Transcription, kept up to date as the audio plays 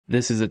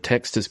This is a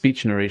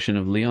text-to-speech narration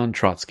of Leon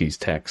Trotsky's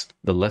text,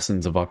 The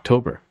Lessons of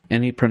October.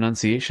 Any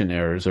pronunciation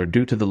errors are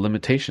due to the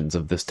limitations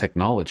of this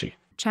technology.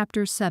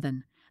 Chapter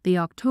 7. The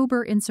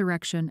October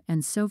Insurrection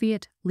and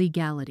Soviet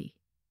Legality.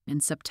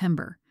 In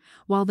September,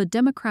 while the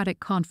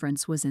Democratic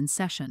Conference was in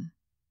session,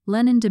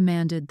 Lenin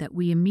demanded that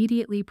we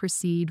immediately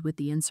proceed with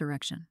the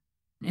insurrection.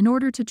 In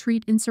order to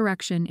treat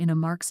insurrection in a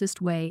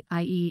Marxist way,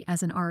 i.e.,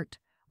 as an art,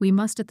 we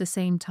must at the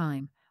same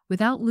time,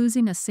 without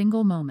losing a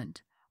single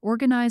moment,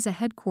 organize a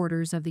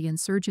headquarters of the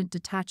insurgent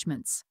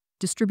detachments,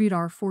 distribute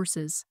our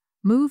forces,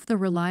 move the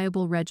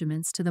reliable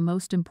regiments to the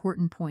most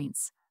important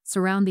points,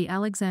 surround the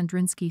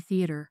Alexandrinsky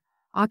Theater,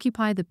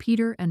 occupy the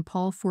Peter and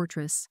Paul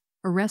Fortress,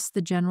 arrest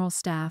the general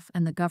staff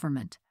and the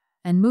government,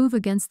 and move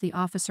against the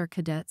officer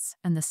cadets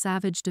and the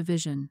Savage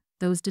Division,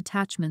 those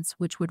detachments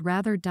which would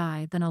rather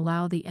die than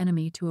allow the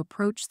enemy to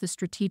approach the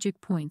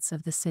strategic points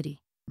of the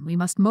city. We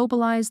must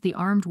mobilize the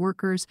armed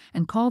workers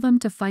and call them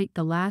to fight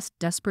the last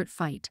desperate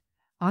fight.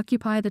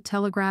 Occupy the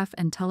telegraph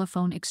and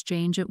telephone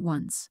exchange at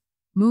once.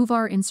 Move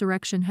our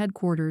insurrection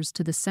headquarters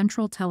to the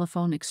central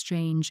telephone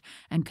exchange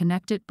and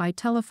connect it by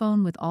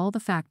telephone with all the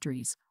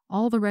factories,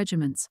 all the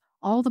regiments,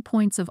 all the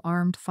points of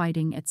armed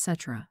fighting,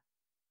 etc.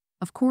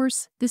 Of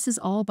course, this is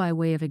all by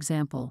way of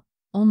example,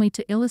 only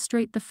to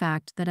illustrate the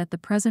fact that at the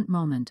present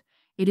moment,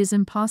 it is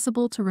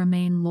impossible to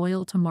remain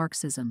loyal to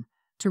Marxism,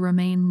 to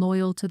remain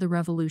loyal to the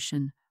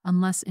revolution,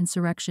 unless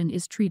insurrection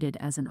is treated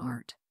as an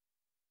art.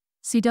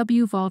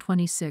 CW Vol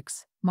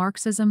 26,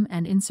 Marxism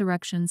and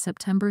Insurrection,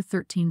 September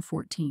 13-14,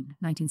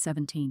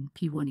 1917,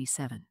 p.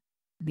 1E7.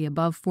 The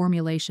above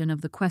formulation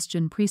of the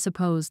question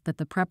presupposed that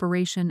the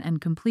preparation and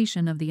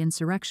completion of the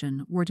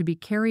insurrection were to be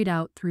carried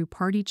out through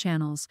party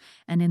channels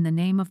and in the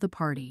name of the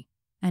party,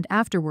 and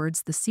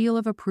afterwards the seal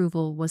of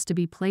approval was to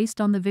be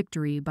placed on the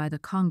victory by the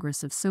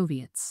Congress of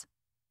Soviets.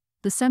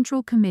 The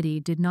Central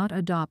Committee did not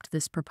adopt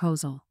this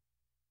proposal.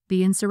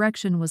 The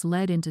insurrection was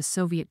led into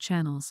Soviet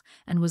channels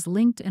and was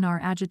linked in our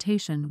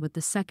agitation with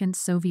the Second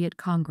Soviet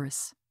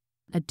Congress.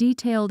 A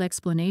detailed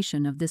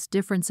explanation of this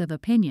difference of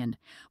opinion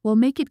will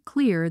make it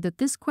clear that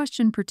this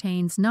question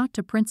pertains not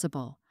to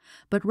principle,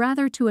 but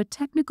rather to a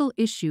technical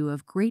issue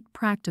of great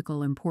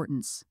practical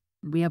importance.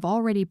 We have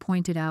already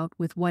pointed out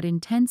with what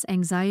intense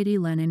anxiety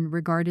Lenin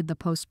regarded the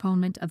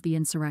postponement of the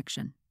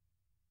insurrection.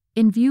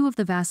 In view of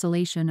the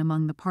vacillation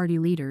among the party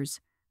leaders,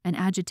 an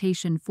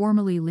agitation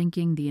formally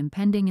linking the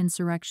impending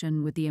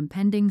insurrection with the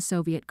impending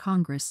Soviet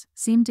Congress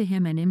seemed to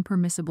him an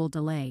impermissible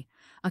delay,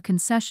 a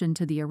concession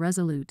to the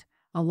irresolute,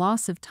 a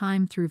loss of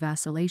time through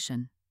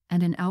vacillation,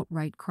 and an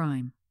outright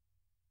crime.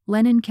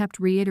 Lenin kept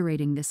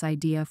reiterating this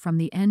idea from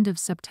the end of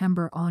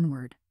September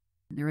onward.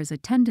 There is a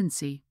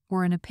tendency,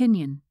 or an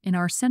opinion, in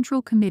our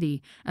Central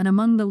Committee and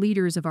among the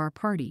leaders of our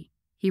party,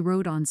 he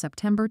wrote on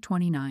September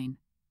 29,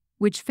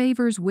 which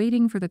favors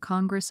waiting for the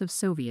Congress of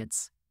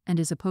Soviets, and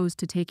is opposed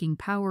to taking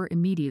power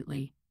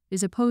immediately,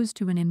 is opposed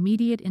to an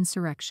immediate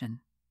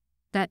insurrection.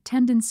 That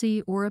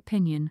tendency or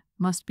opinion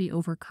must be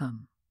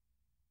overcome.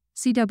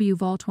 CW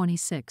Vol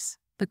 26.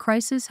 The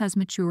crisis has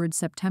matured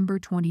September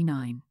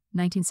 29,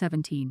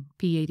 1917,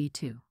 p.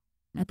 82.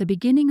 At the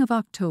beginning of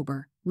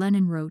October,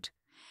 Lenin wrote,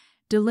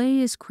 "Delay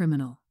is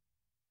criminal.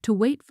 To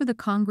wait for the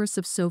Congress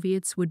of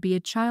Soviets would be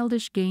a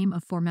childish game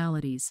of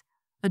formalities,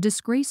 a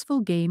disgraceful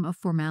game of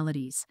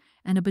formalities,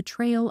 and a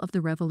betrayal of the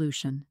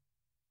revolution."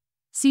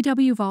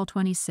 CW Vol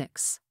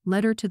 26,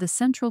 Letter to the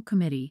Central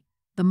Committee,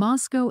 the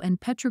Moscow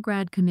and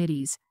Petrograd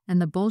Committees,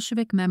 and the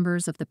Bolshevik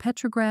members of the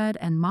Petrograd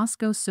and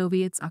Moscow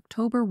Soviets,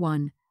 October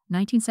 1,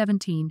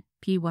 1917,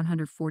 p.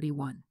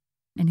 141.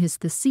 In his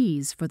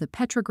theses for the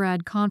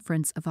Petrograd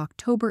Conference of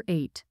October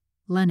 8,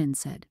 Lenin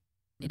said,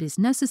 "It is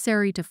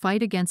necessary to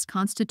fight against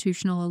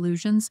constitutional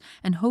illusions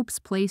and hopes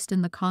placed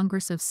in the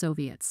Congress of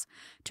Soviets,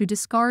 to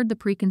discard the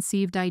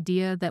preconceived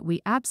idea that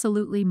we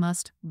absolutely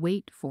must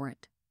wait for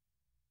it."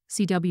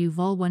 CW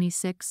Vol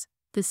 16,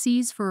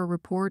 Theses for a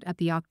report at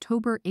the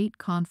October 8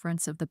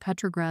 conference of the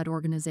Petrograd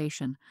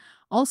Organization,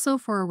 also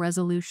for a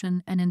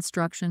resolution and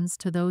instructions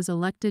to those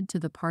elected to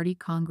the Party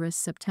Congress,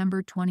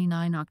 September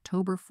 29,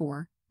 October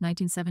 4,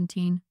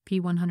 1917, p.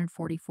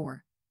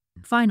 144.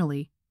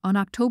 Finally, on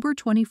October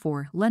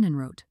 24, Lenin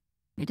wrote,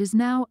 "It is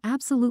now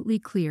absolutely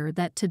clear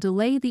that to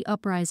delay the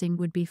uprising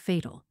would be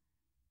fatal.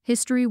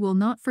 History will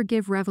not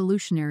forgive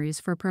revolutionaries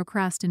for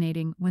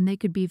procrastinating when they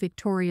could be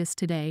victorious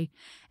today,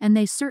 and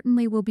they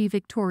certainly will be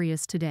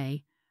victorious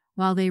today.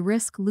 While they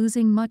risk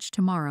losing much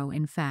tomorrow,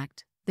 in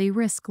fact, they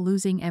risk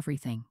losing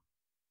everything."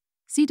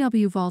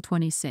 CW Vol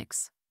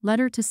 26,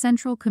 Letter to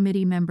Central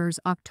Committee Members,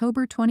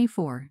 October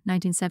 24,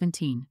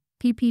 1917,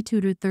 pp.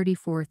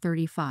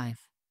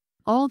 2-34-35.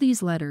 All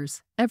these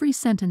letters, every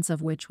sentence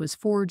of which was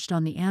forged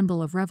on the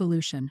anvil of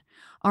revolution,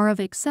 are of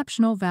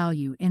exceptional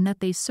value in that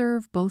they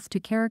serve both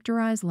to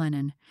characterize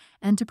Lenin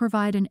and to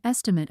provide an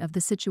estimate of the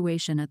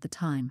situation at the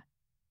time.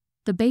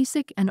 The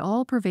basic and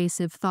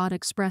all-pervasive thought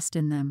expressed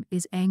in them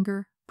is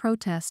anger,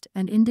 protest,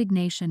 and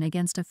indignation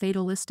against a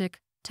fatalistic,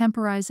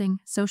 temporizing,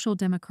 social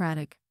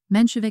democratic,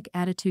 Menshevik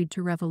attitude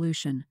to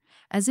revolution,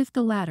 as if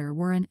the latter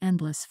were an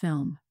endless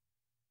film.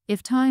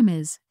 If time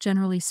is,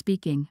 generally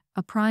speaking,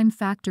 a prime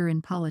factor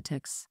in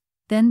politics,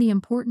 then the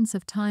importance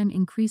of time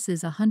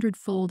increases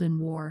 100-fold in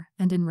war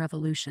and in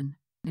revolution.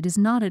 It is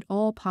not at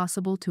all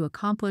possible to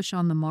accomplish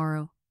on the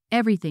morrow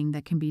everything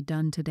that can be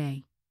done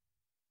today.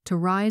 To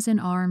rise in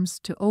arms,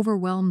 to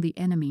overwhelm the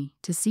enemy,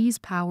 to seize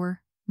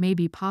power, may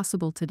be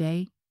possible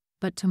today,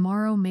 but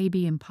tomorrow may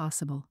be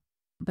impossible.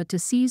 But to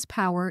seize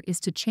power is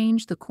to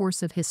change the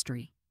course of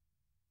history.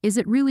 Is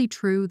it really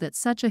true that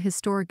such a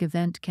historic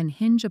event can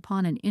hinge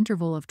upon an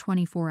interval of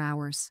 24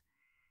 hours?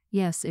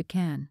 Yes, it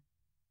can.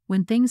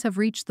 When things have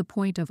reached the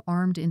point of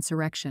armed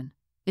insurrection,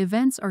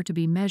 events are to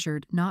be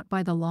measured not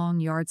by the long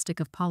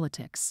yardstick of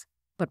politics,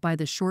 but by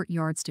the short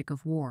yardstick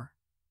of war.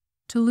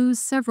 To lose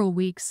several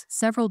weeks,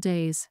 several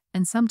days,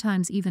 and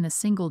sometimes even a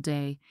single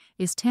day,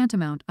 is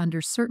tantamount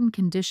under certain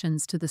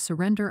conditions to the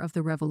surrender of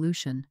the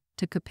revolution,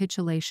 to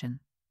capitulation.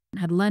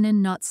 Had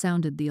Lenin not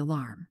sounded the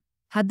alarm,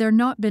 had there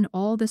not been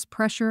all this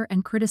pressure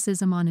and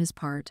criticism on his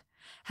part,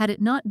 had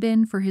it not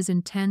been for his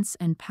intense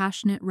and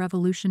passionate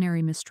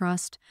revolutionary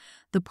mistrust,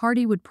 the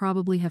party would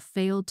probably have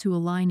failed to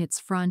align its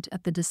front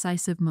at the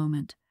decisive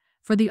moment.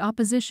 For the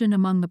opposition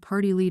among the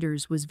party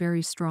leaders was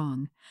very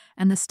strong,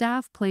 and the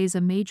staff plays a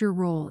major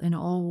role in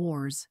all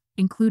wars,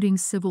 including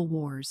civil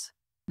wars.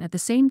 At the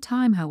same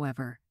time,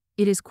 however,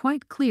 it is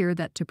quite clear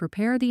that to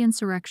prepare the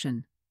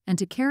insurrection, and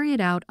to carry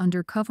it out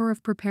under cover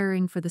of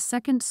preparing for the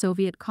Second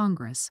Soviet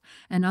Congress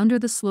and under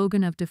the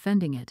slogan of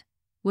defending it,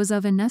 was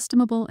of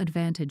inestimable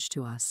advantage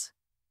to us.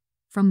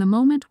 From the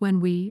moment when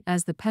we,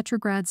 as the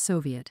Petrograd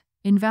Soviet,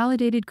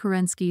 invalidated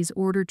Kerensky's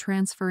order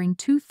transferring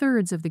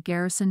 2/3 of the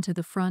garrison to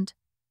the front,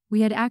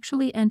 we had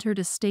actually entered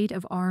a state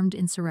of armed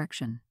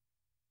insurrection.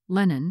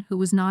 Lenin, who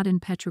was not in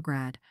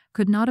Petrograd,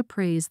 could not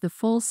appraise the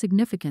full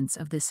significance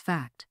of this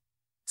fact.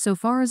 So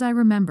far as I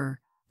remember,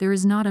 there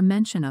is not a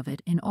mention of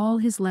it in all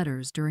his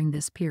letters during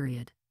this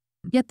period.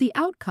 Yet the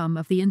outcome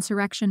of the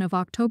insurrection of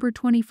October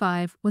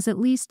 25 was at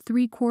least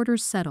 3/4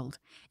 settled,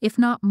 if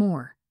not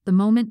more, the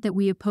moment that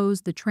we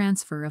opposed the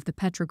transfer of the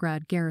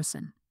Petrograd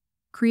garrison,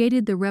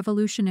 created the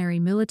Revolutionary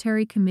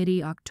Military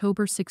Committee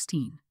October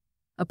 16,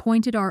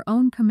 appointed our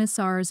own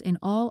commissars in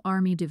all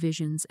army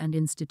divisions and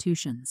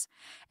institutions,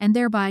 and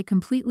thereby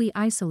completely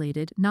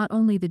isolated not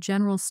only the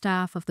general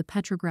staff of the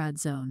Petrograd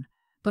zone,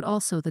 but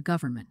also the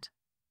government.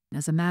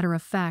 As a matter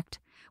of fact,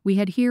 we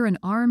had here an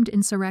armed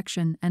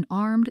insurrection, an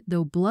armed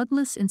though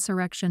bloodless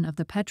insurrection of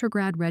the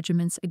Petrograd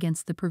regiments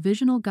against the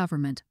provisional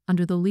government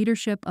under the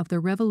leadership of the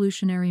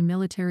Revolutionary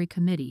Military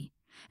Committee,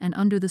 and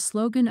under the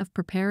slogan of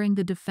preparing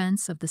the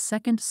defense of the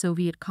Second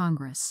Soviet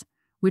Congress,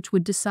 which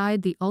would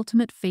decide the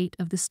ultimate fate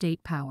of the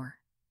state power.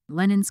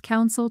 Lenin's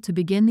counsel to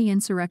begin the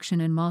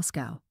insurrection in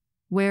Moscow,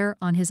 where,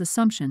 on his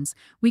assumptions,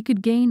 we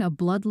could gain a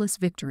bloodless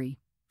victory,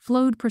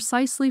 flowed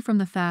precisely from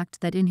the fact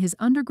that in his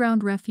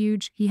underground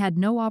refuge he had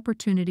no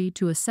opportunity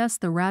to assess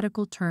the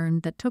radical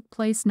turn that took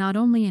place not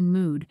only in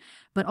mood,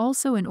 but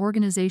also in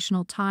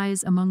organizational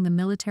ties among the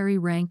military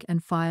rank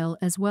and file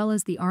as well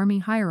as the army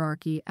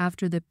hierarchy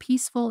after the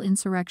peaceful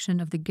insurrection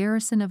of the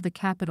garrison of the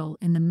capital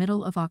in the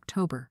middle of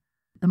October.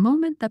 The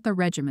moment that the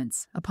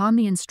regiments, upon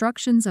the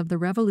instructions of the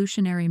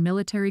Revolutionary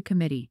Military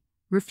Committee,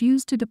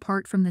 refused to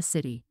depart from the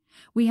city,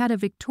 we had a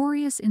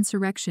victorious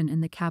insurrection in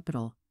the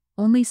capital,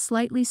 only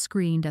slightly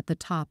screened at the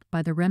top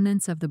by the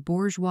remnants of the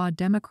bourgeois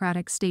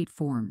democratic state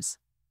forms.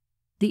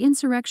 The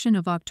insurrection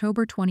of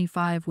October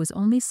 25 was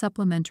only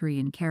supplementary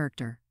in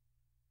character.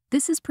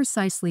 This is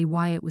precisely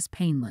why it was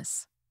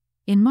painless.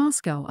 In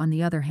Moscow, on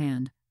the other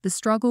hand, the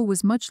struggle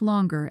was much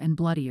longer and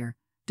bloodier,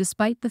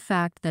 despite the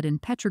fact that in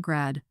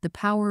Petrograd the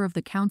power of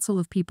the Council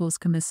of People's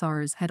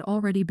Commissars had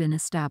already been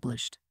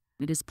established.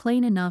 It is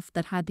plain enough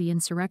that had the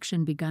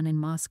insurrection begun in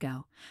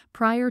Moscow,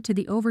 prior to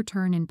the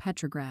overturn in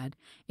Petrograd,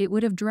 it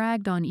would have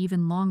dragged on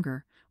even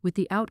longer, with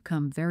the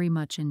outcome very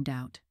much in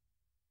doubt.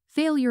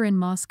 Failure in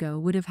Moscow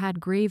would have had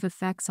grave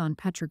effects on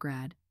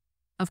Petrograd.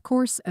 Of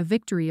course, a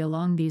victory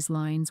along these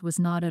lines was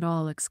not at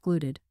all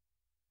excluded.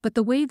 But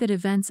the way that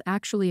events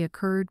actually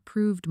occurred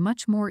proved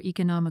much more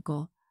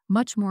economical,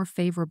 much more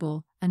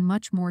favorable, and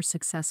much more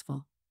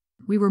successful.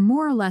 We were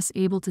more or less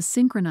able to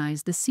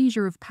synchronize the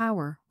seizure of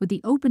power with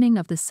the opening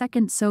of the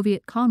Second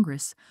Soviet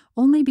Congress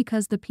only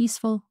because the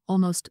peaceful,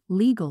 almost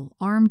legal,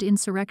 armed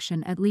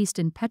insurrection, at least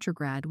in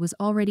Petrograd, was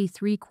already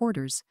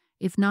 3/4,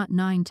 if not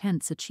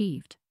 9/10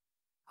 achieved.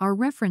 Our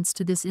reference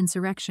to this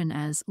insurrection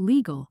as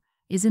legal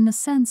is in the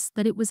sense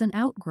that it was an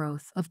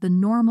outgrowth of the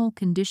normal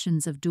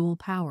conditions of dual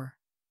power.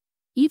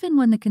 Even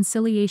when the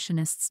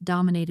conciliationists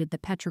dominated the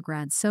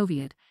Petrograd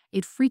Soviet,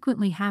 it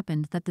frequently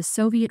happened that the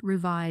Soviet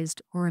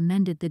revised or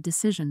amended the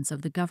decisions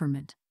of the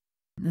government.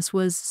 This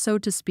was, so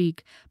to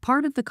speak,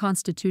 part of the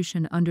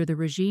constitution under the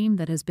regime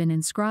that has been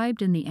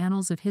inscribed in the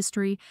annals of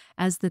history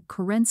as the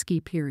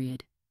Kerensky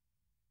period.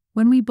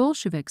 When we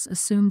Bolsheviks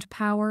assumed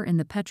power in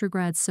the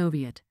Petrograd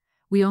Soviet,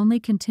 we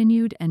only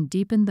continued and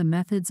deepened the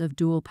methods of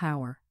dual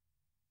power.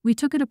 We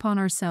took it upon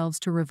ourselves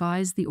to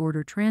revise the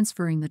order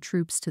transferring the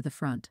troops to the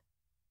front.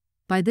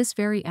 By this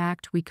very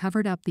act, we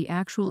covered up the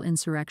actual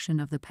insurrection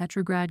of the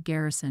Petrograd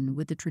garrison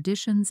with the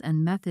traditions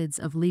and methods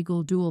of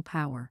legal dual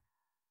power.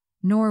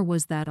 Nor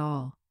was that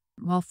all.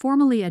 While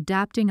formally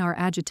adapting our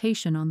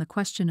agitation on the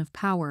question of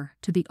power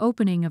to the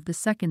opening of the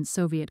Second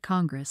Soviet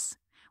Congress,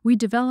 we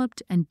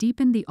developed and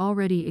deepened the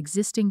already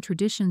existing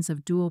traditions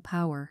of dual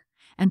power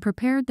and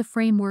prepared the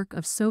framework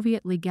of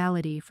Soviet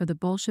legality for the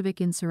Bolshevik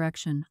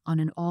insurrection on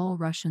an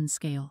all-Russian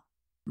scale.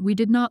 We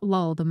did not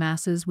lull the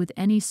masses with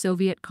any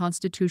Soviet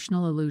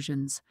constitutional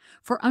illusions,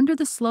 for under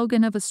the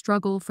slogan of a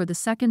struggle for the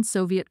Second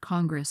Soviet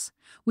Congress,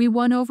 we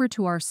won over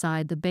to our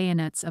side the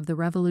bayonets of the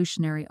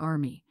Revolutionary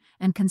Army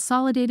and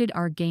consolidated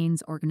our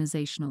gains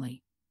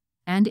organizationally.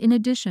 And in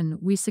addition,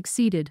 we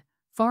succeeded,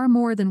 far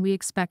more than we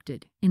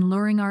expected, in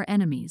luring our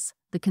enemies,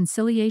 the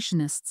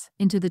conciliationists,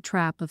 into the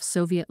trap of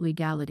Soviet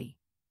legality.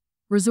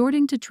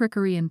 Resorting to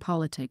trickery in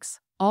politics,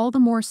 all the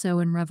more so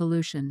in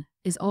revolution,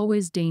 is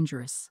always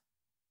dangerous.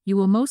 You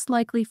will most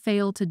likely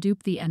fail to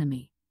dupe the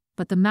enemy,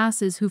 but the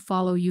masses who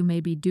follow you may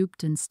be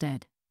duped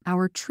instead.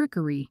 Our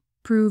trickery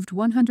proved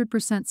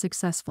 100%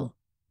 successful,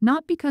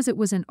 not because it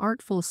was an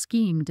artful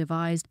scheme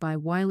devised by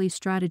wily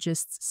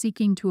strategists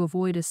seeking to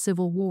avoid a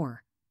civil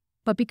war,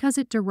 but because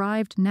it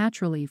derived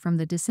naturally from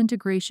the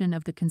disintegration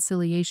of the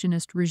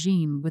conciliationist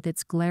regime with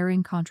its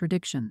glaring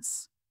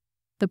contradictions.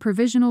 The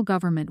provisional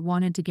government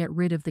wanted to get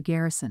rid of the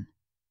garrison.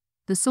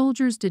 The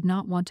soldiers did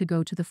not want to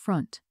go to the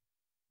front.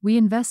 We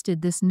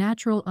invested this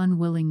natural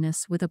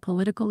unwillingness with a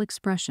political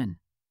expression.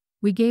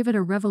 We gave it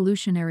a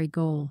revolutionary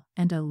goal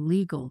and a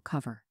legal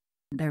cover.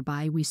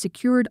 Thereby we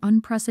secured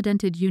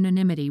unprecedented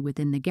unanimity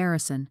within the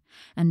garrison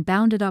and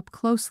bound it up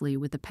closely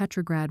with the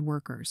Petrograd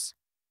workers.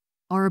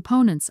 Our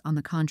opponents, on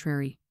the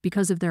contrary,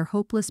 because of their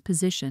hopeless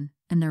position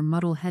and their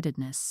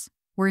muddle-headedness,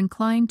 were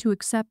inclined to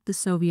accept the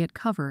Soviet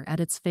cover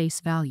at its face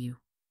value.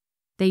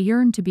 They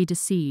yearned to be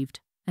deceived,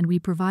 and we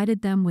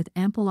provided them with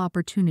ample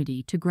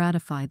opportunity to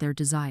gratify their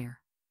desire.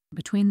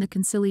 Between the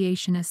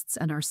conciliationists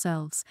and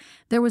ourselves,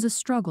 there was a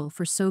struggle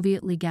for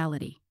Soviet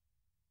legality.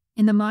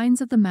 In the minds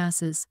of the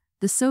masses,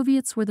 the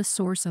Soviets were the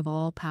source of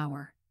all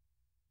power.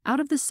 Out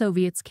of the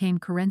Soviets came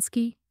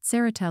Kerensky,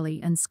 Tseretelli,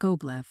 and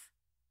Skoblev.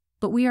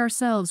 But we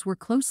ourselves were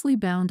closely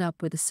bound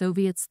up with the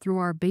Soviets through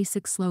our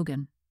basic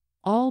slogan,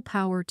 all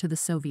power to the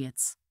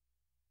Soviets.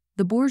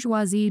 The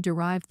bourgeoisie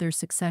derived their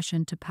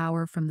succession to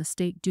power from the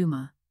State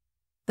Duma.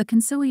 The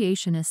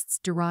conciliationists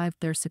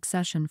derived their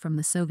succession from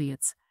the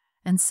Soviets,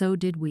 and so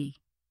did we.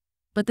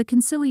 But the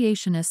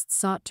conciliationists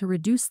sought to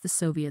reduce the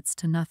Soviets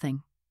to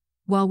nothing,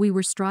 while we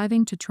were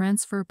striving to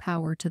transfer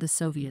power to the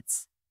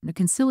Soviets. The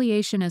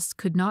conciliationists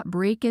could not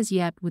break as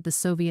yet with the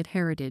Soviet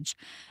heritage,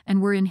 and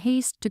were in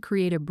haste to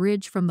create a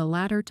bridge from the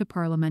latter to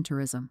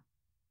parliamentarism.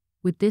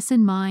 With this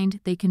in mind,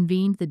 they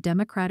convened the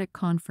Democratic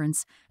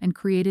Conference and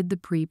created the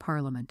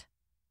pre-parliament.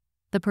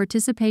 The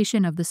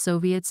participation of the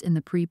Soviets in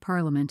the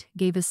pre-parliament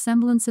gave a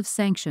semblance of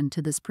sanction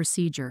to this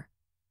procedure.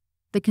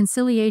 The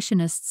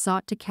conciliationists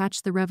sought to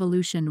catch the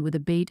revolution with a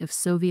bait of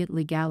Soviet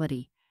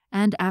legality,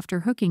 and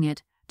after hooking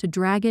it, to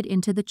drag it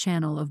into the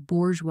channel of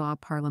bourgeois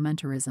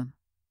parliamentarism.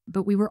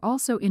 But we were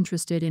also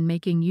interested in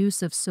making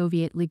use of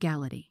Soviet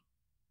legality.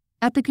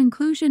 At the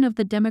conclusion of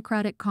the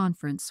Democratic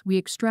Conference, we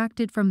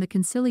extracted from the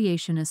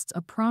conciliationists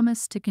a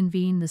promise to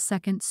convene the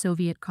Second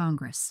Soviet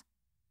Congress.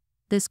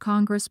 This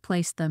Congress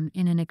placed them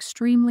in an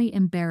extremely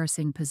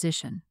embarrassing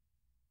position.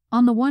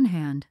 On the one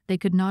hand, they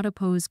could not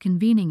oppose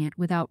convening it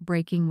without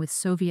breaking with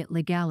Soviet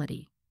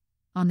legality.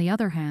 On the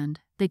other hand,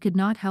 they could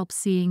not help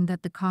seeing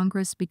that the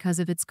Congress, because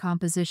of its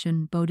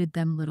composition, boded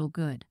them little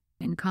good.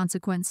 In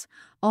consequence,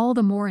 all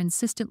the more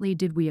insistently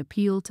did we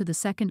appeal to the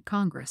Second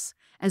Congress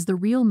as the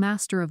real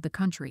master of the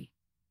country,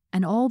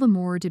 and all the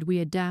more did we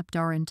adapt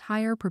our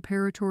entire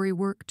preparatory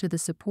work to the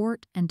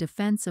support and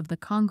defense of the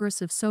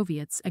Congress of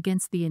Soviets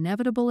against the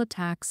inevitable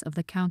attacks of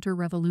the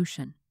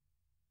counter-revolution.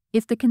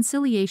 If the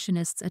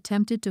conciliationists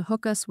attempted to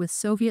hook us with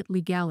Soviet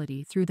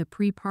legality through the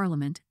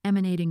pre-parliament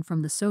emanating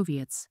from the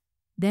Soviets,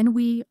 then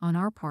we, on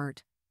our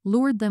part,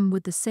 lured them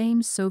with the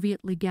same Soviet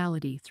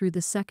legality through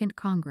the Second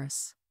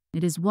Congress.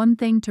 It is one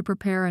thing to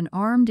prepare an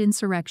armed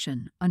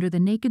insurrection under the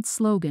naked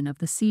slogan of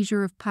the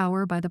seizure of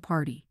power by the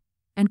party,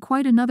 and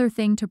quite another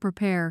thing to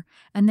prepare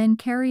and then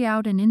carry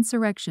out an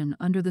insurrection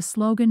under the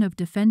slogan of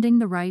defending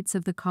the rights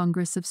of the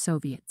Congress of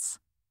Soviets.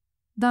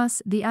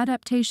 Thus, the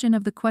adaptation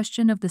of the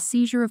question of the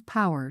seizure of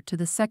power to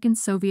the Second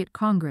Soviet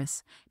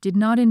Congress did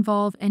not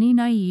involve any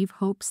naive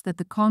hopes that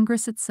the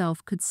Congress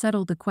itself could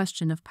settle the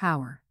question of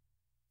power.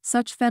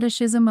 Such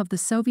fetishism of the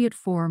Soviet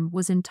form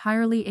was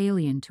entirely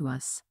alien to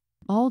us.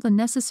 All the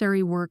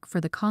necessary work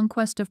for the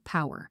conquest of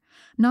power,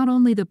 not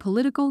only the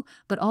political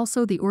but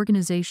also the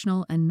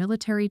organizational and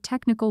military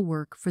technical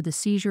work for the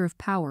seizure of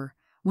power,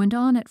 went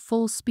on at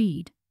full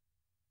speed.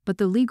 But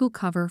the legal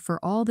cover for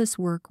all this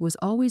work was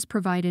always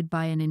provided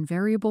by an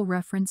invariable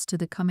reference to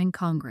the coming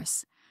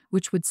Congress,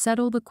 which would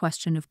settle the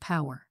question of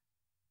power.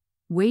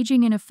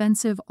 Waging an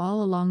offensive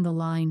all along the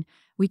line,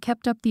 we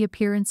kept up the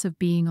appearance of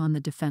being on the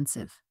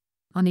defensive.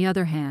 On the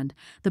other hand,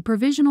 the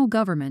provisional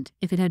government,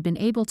 if it had been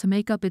able to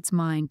make up its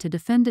mind to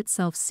defend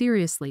itself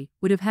seriously,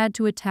 would have had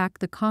to attack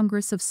the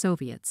Congress of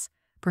Soviets,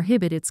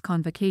 prohibit its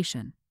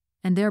convocation,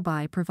 and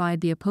thereby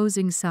provide the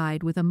opposing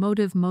side with a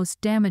motive most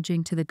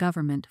damaging to the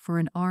government for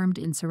an armed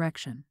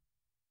insurrection.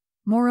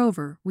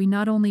 Moreover, we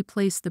not only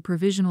placed the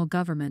provisional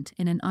government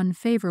in an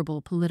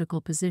unfavorable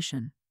political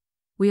position,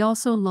 we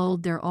also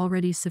lulled their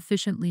already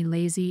sufficiently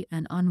lazy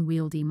and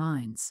unwieldy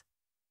minds.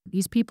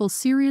 These people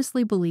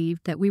seriously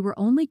believed that we were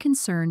only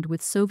concerned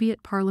with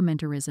Soviet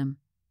parliamentarism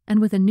and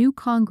with a new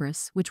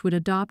Congress which would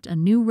adopt a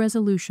new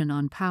resolution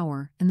on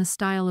power in the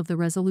style of the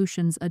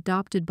resolutions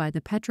adopted by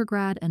the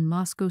Petrograd and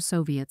Moscow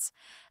Soviets,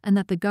 and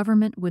that the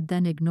government would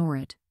then ignore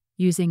it,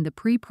 using the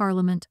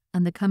pre-parliament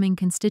and the coming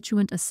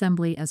Constituent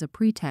Assembly as a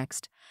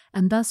pretext,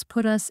 and thus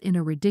put us in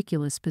a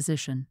ridiculous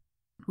position.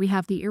 We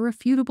have the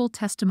irrefutable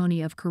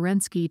testimony of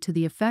Kerensky to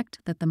the effect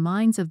that the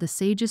minds of the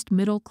sagest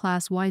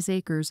middle-class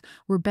wiseacres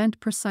were bent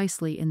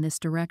precisely in this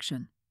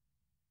direction.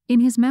 In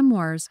his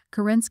memoirs,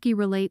 Kerensky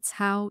relates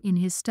how, in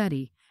his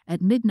study,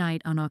 at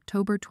midnight on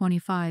October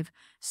 25,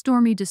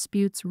 stormy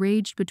disputes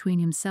raged between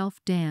himself,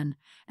 Dan,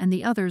 and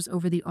the others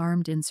over the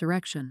armed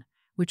insurrection,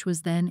 which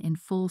was then in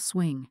full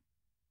swing.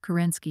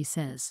 Kerensky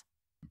says,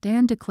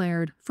 Dan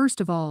declared, first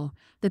of all,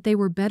 that they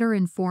were better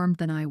informed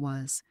than I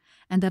was,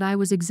 and that I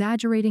was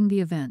exaggerating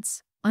the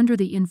events, under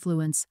the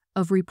influence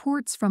of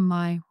reports from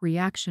my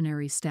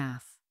reactionary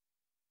staff.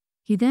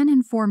 He then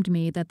informed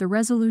me that the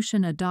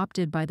resolution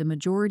adopted by the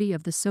majority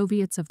of the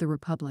Soviets of the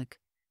Republic,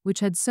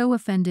 which had so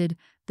offended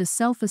the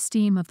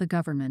self-esteem of the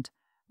government,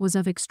 was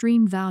of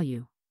extreme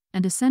value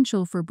and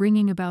essential for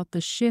bringing about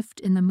the shift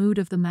in the mood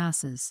of the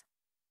masses,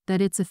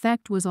 that its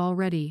effect was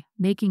already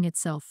making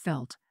itself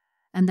felt,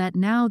 and that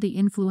now the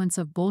influence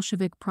of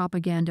Bolshevik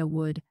propaganda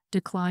would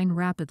decline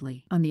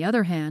rapidly. On the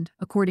other hand,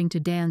 according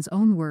to Dan's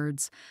own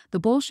words, the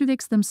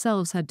Bolsheviks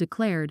themselves had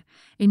declared,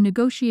 in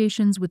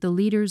negotiations with the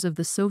leaders of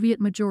the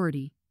Soviet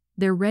majority,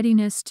 their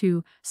readiness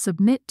to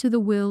submit to the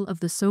will of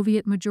the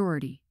Soviet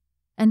majority,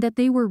 and that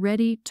they were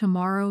ready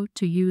tomorrow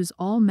to use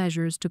all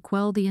measures to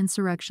quell the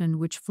insurrection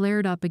which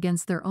flared up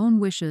against their own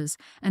wishes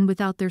and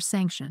without their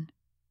sanction.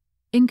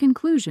 In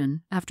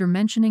conclusion, after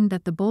mentioning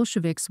that the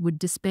Bolsheviks would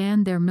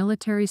disband their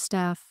military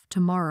staff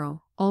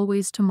tomorrow,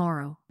 always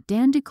tomorrow,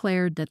 Dan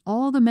declared that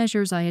all the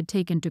measures I had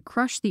taken to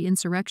crush the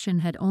insurrection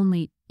had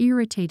only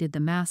irritated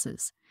the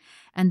masses,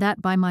 and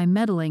that by my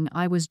meddling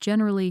I was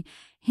generally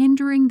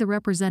hindering the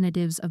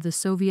representatives of the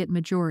Soviet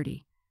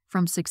majority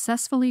from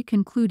successfully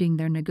concluding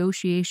their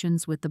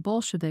negotiations with the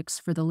Bolsheviks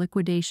for the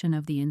liquidation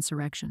of the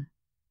insurrection.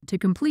 To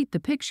complete the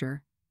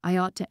picture, I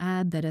ought to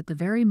add that at the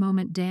very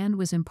moment Dan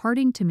was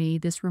imparting to me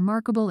this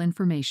remarkable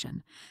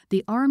information,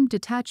 the armed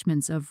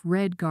detachments of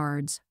Red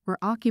Guards were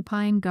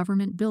occupying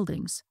government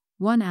buildings,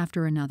 one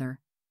after another,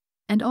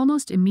 and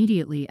almost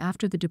immediately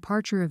after the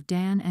departure of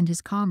Dan and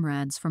his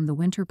comrades from the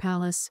Winter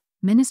Palace,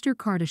 Minister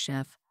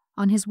Kardashev,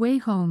 on his way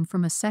home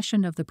from a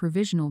session of the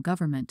Provisional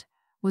Government,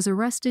 was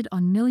arrested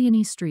on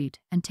Milyony Street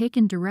and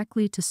taken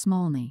directly to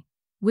Smolny,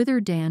 whither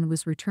Dan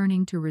was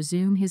returning to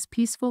resume his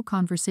peaceful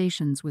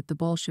conversations with the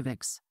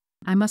Bolsheviks.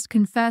 I must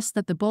confess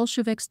that the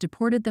Bolsheviks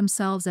deported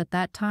themselves at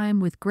that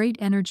time with great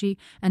energy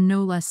and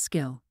no less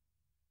skill.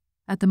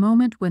 At the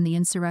moment when the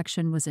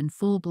insurrection was in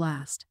full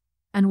blast,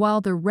 and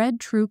while the Red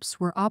troops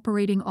were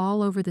operating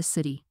all over the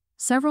city,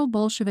 several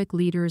Bolshevik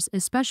leaders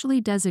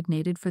especially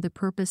designated for the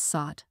purpose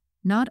sought,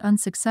 not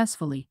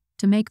unsuccessfully,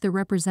 to make the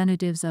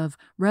representatives of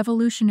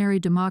revolutionary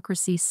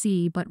democracy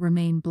see but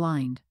remain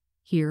blind,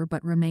 hear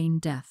but remain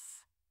deaf.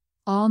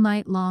 All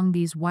night long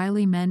these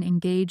wily men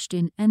engaged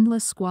in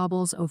endless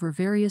squabbles over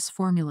various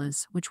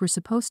formulas which were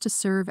supposed to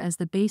serve as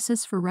the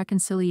basis for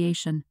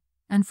reconciliation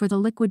and for the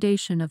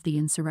liquidation of the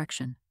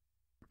insurrection.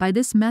 By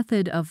this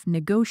method of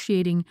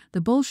negotiating,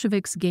 the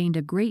Bolsheviks gained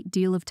a great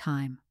deal of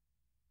time.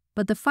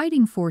 But the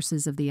fighting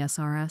forces of the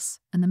SRS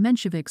and the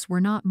Mensheviks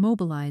were not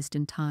mobilized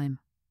in time.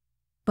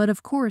 But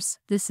of course,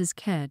 this is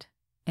Ked.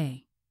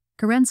 A.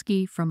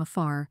 Kerensky from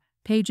afar,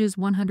 pages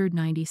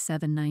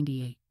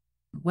 197-98.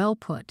 Well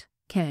put.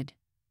 Ked.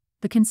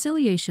 The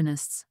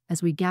conciliationists,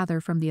 as we gather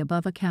from the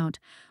above account,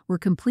 were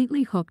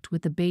completely hooked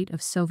with the bait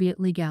of Soviet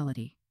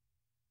legality.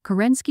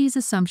 Kerensky's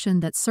assumption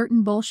that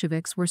certain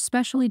Bolsheviks were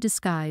specially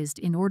disguised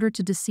in order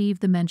to deceive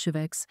the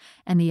Mensheviks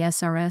and the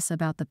SRS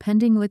about the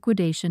pending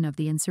liquidation of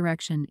the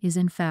insurrection is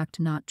in fact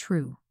not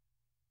true.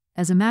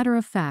 As a matter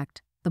of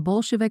fact, the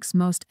Bolsheviks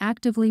most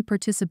actively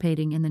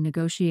participating in the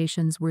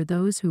negotiations were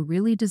those who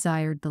really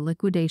desired the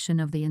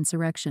liquidation of the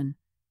insurrection,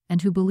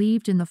 and who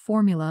believed in the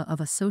formula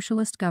of a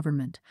socialist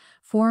government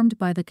formed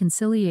by the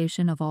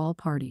conciliation of all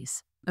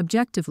parties.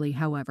 Objectively,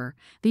 however,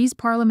 these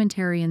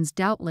parliamentarians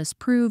doubtless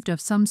proved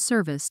of some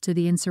service to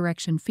the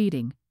insurrection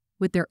feeding,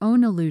 with their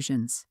own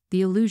illusions,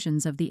 the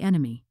illusions of the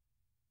enemy.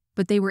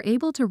 But they were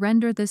able to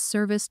render this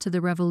service to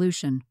the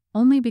revolution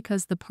only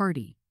because the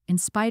party, in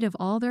spite of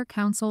all their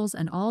counsels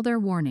and all their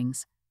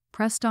warnings,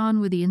 pressed on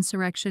with the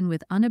insurrection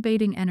with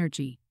unabating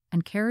energy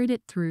and carried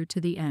it through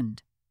to the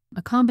end.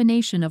 A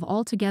combination of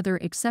altogether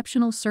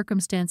exceptional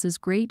circumstances,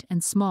 great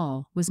and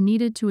small, was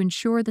needed to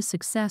ensure the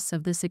success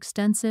of this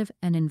extensive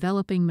and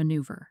enveloping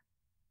maneuver.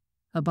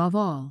 Above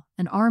all,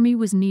 an army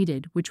was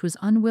needed which was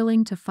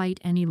unwilling to fight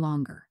any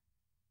longer.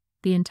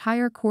 The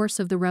entire course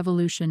of the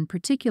revolution,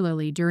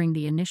 particularly during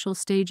the initial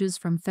stages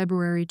from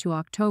February to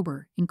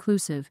October,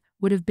 inclusive,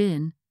 would have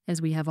been,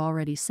 as we have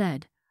already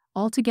said,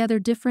 altogether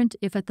different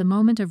if at the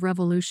moment of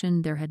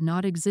revolution there had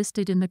not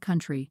existed in the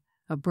country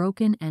a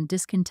broken and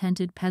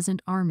discontented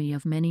peasant army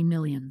of many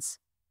millions.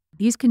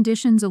 These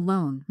conditions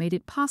alone made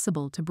it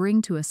possible to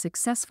bring to a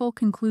successful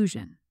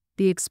conclusion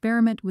the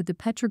experiment with the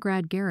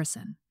Petrograd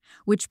garrison,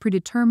 which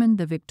predetermined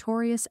the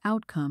victorious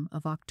outcome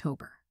of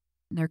October.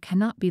 There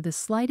cannot be the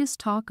slightest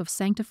talk of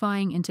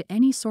sanctifying into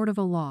any sort of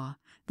a law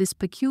this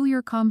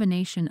peculiar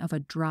combination of a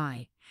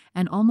dry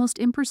and almost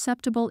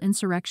imperceptible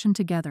insurrection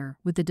together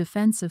with the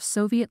defense of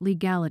Soviet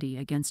legality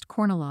against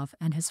Kornilov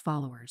and his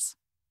followers.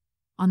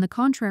 On the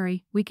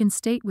contrary, we can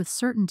state with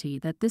certainty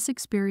that this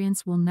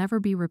experience will never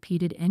be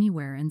repeated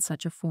anywhere in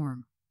such a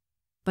form.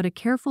 But a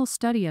careful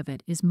study of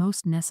it is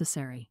most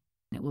necessary.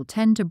 It will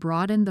tend to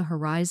broaden the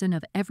horizon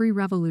of every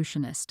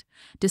revolutionist,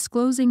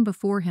 disclosing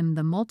before him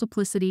the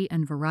multiplicity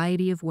and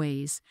variety of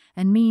ways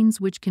and means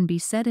which can be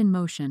set in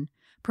motion,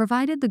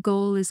 provided the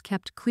goal is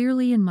kept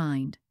clearly in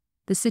mind,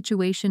 the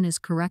situation is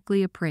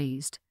correctly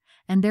appraised,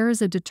 and there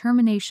is a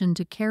determination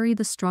to carry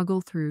the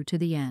struggle through to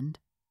the end.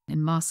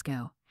 In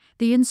Moscow,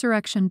 the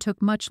insurrection took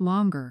much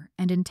longer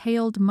and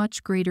entailed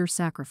much greater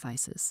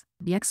sacrifices.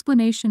 The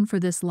explanation for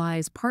this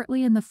lies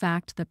partly in the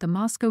fact that the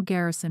Moscow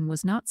garrison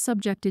was not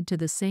subjected to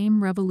the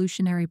same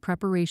revolutionary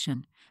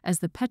preparation as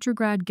the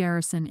Petrograd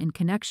garrison in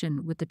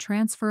connection with the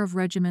transfer of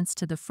regiments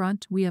to the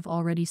front. We have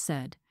already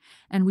said,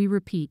 and we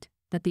repeat,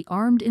 that the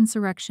armed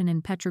insurrection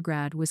in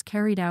Petrograd was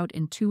carried out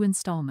in 2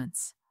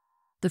 installments.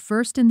 The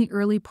first in the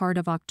early part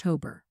of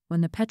October,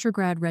 when the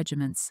Petrograd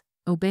regiments,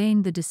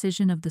 obeying the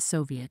decision of the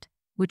Soviet,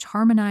 which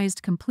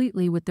harmonized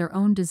completely with their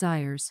own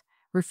desires,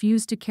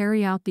 refused to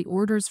carry out the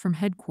orders from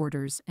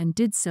headquarters and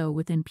did so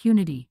with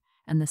impunity,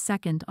 and the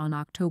second on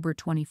October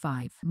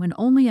 25, when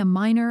only a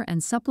minor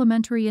and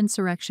supplementary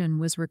insurrection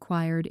was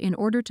required in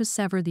order to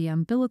sever the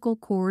umbilical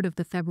cord of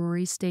the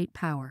February state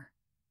power.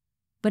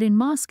 But in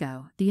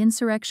Moscow, the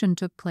insurrection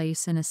took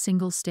place in a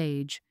single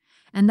stage,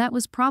 and that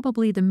was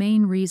probably the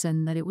main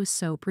reason that it was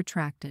so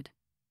protracted.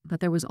 But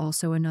there was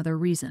also another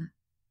reason.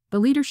 The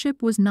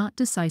leadership was not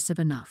decisive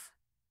enough.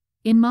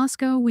 In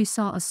Moscow, we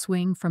saw a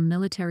swing from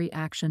military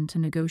action to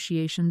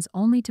negotiations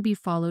only to be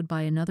followed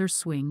by another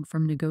swing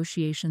from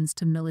negotiations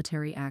to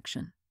military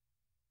action.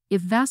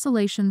 If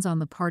vacillations on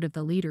the part of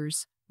the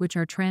leaders, which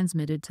are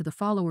transmitted to the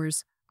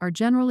followers, are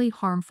generally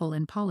harmful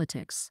in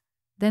politics,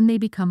 then they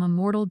become a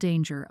mortal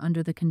danger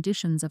under the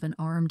conditions of an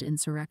armed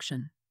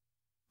insurrection.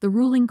 The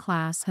ruling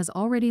class has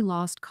already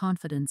lost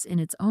confidence in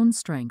its own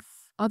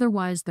strength,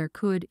 otherwise there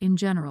could, in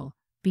general,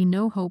 be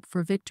no hope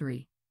for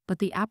victory. But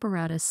the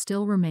apparatus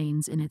still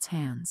remains in its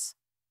hands.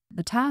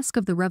 The task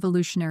of the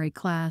revolutionary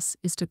class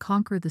is to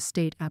conquer the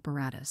state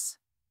apparatus.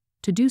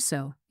 To do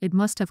so, it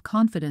must have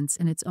confidence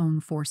in its own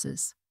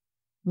forces.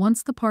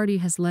 Once the party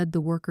has led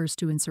the workers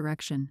to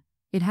insurrection,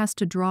 it has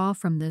to draw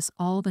from this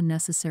all the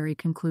necessary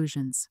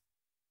conclusions.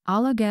 A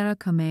la guerra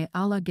comme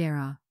à la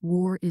guerra,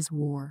 war is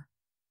war.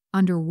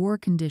 Under war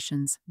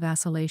conditions,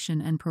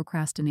 vacillation and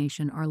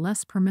procrastination are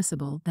less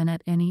permissible than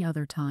at any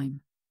other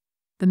time.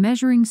 The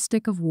measuring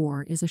stick of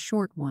war is a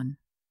short one.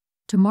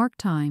 To mark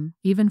time,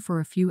 even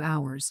for a few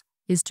hours,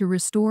 is to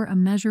restore a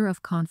measure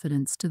of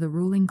confidence to the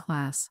ruling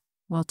class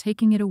while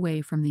taking it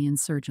away from the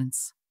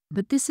insurgents.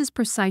 But this is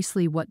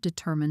precisely what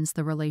determines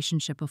the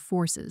relationship of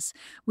forces,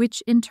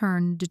 which in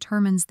turn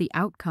determines the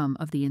outcome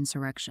of the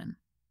insurrection.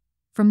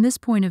 From this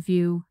point of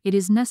view, it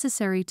is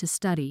necessary to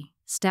study,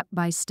 step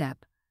by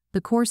step, the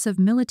course of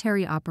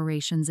military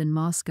operations in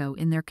Moscow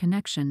in their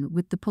connection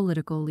with the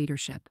political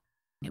leadership.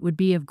 It would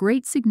be of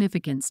great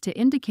significance to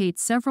indicate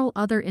several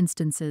other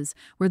instances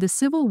where the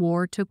civil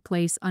war took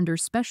place under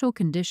special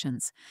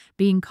conditions,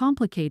 being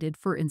complicated,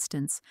 for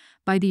instance,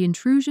 by the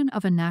intrusion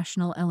of a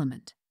national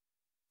element.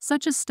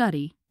 Such a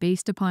study,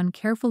 based upon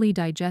carefully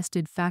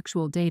digested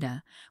factual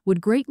data,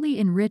 would greatly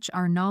enrich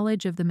our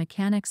knowledge of the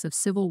mechanics of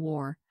civil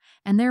war,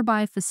 and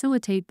thereby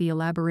facilitate the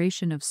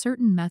elaboration of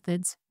certain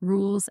methods,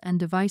 rules, and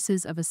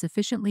devices of a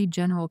sufficiently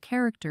general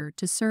character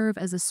to serve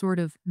as a sort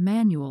of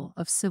manual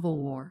of civil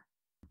war.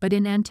 But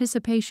in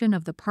anticipation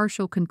of the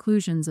partial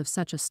conclusions of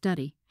such a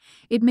study,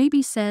 it may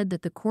be said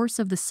that the course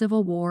of the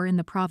civil war in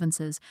the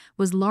provinces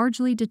was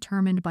largely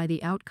determined by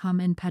the outcome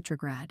in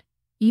Petrograd,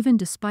 even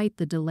despite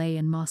the delay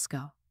in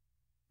Moscow.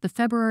 The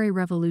February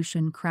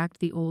Revolution cracked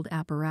the old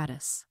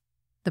apparatus.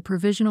 The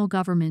provisional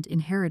government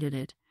inherited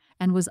it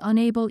and was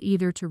unable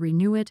either to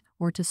renew it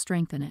or to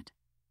strengthen it.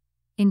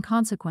 In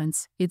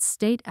consequence, its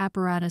state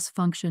apparatus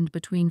functioned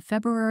between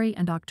February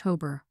and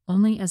October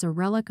only as a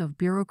relic of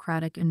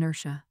bureaucratic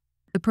inertia.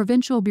 The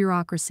provincial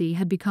bureaucracy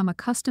had become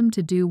accustomed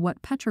to do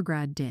what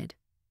Petrograd did.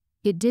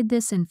 It did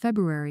this in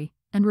February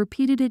and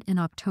repeated it in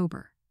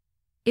October.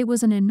 It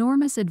was an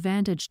enormous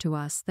advantage to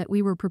us that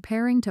we were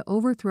preparing to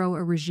overthrow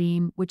a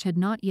regime which had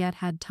not yet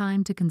had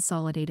time to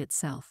consolidate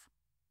itself.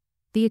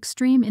 The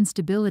extreme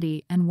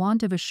instability and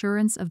want of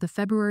assurance of the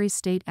February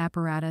state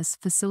apparatus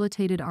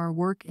facilitated our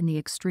work in the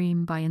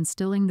extreme by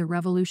instilling the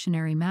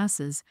revolutionary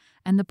masses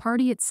and the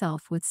party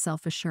itself with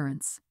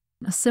self-assurance.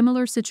 A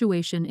similar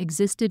situation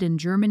existed in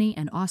Germany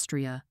and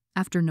Austria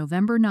after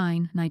November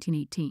 9,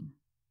 1918.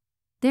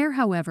 There,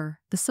 however,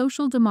 the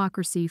social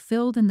democracy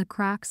filled in the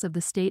cracks of the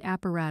state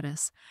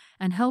apparatus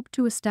and helped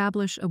to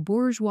establish a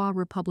bourgeois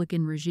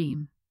republican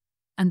regime.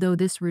 And though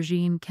this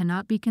regime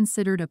cannot be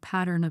considered a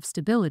pattern of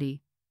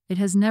stability, it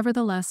has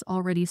nevertheless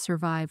already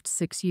survived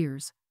 6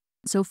 years.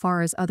 So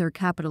far as other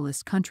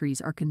capitalist countries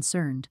are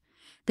concerned,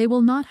 they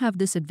will not have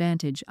this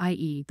advantage,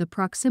 i.e., the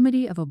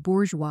proximity of a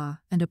bourgeois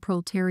and a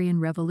proletarian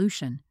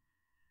revolution.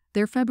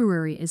 Their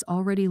February is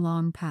already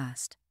long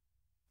past.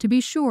 To be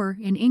sure,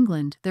 in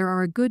England there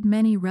are a good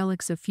many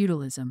relics of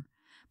feudalism,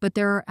 but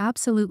there are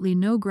absolutely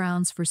no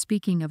grounds for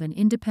speaking of an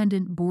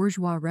independent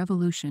bourgeois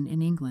revolution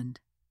in England.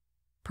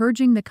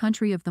 Purging the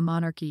country of the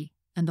monarchy,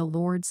 and the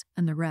lords,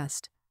 and the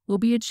rest, will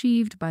be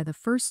achieved by the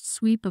first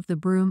sweep of the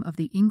broom of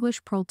the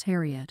English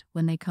proletariat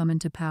when they come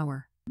into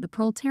power. The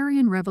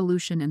proletarian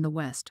revolution in the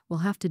West will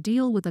have to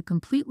deal with a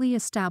completely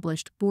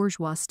established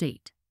bourgeois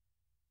state.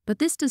 But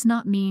this does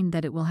not mean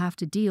that it will have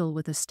to deal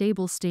with a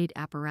stable state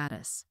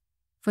apparatus.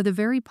 For the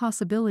very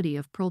possibility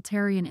of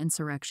proletarian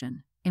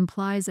insurrection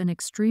implies an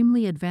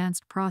extremely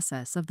advanced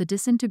process of the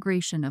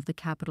disintegration of the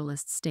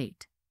capitalist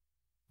state.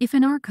 If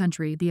in our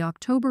country the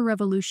October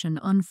Revolution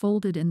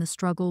unfolded in the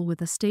struggle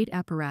with a state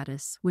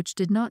apparatus which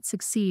did not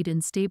succeed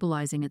in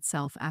stabilizing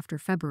itself after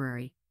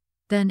February,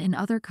 then in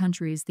other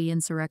countries the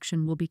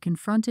insurrection will be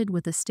confronted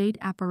with a state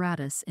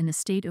apparatus in a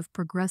state of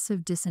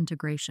progressive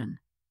disintegration.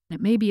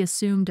 It may be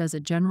assumed as a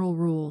general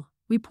rule,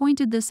 we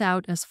pointed this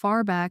out as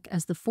far back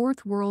as the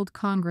Fourth World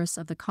Congress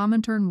of the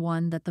Comintern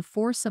I, that the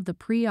force of the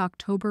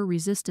pre-October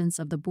resistance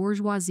of the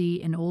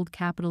bourgeoisie in old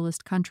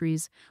capitalist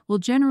countries will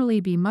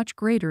generally be much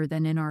greater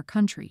than in our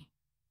country.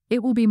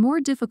 It will be more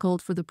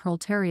difficult for the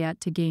proletariat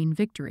to gain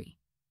victory.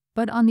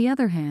 But on the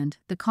other hand,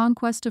 the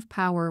conquest of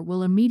power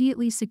will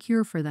immediately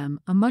secure for them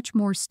a much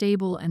more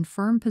stable and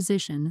firm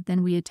position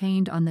than we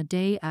attained on the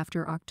day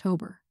after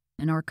October.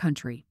 In our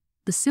country,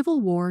 the Civil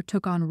War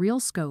took on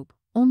real scope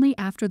only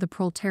after the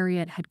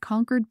proletariat had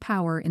conquered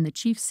power in the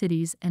chief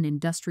cities and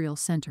industrial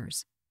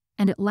centers,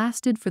 and it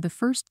lasted for the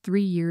first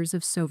 3 years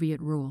of Soviet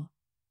rule.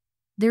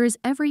 There is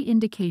every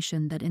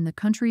indication that in the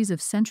countries of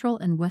Central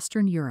and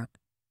Western Europe,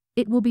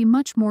 it will be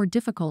much more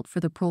difficult for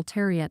the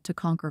proletariat to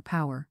conquer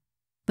power,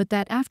 but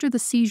that after the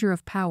seizure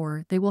of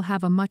power they will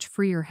have a much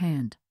freer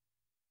hand.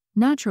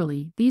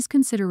 Naturally, these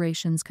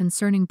considerations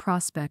concerning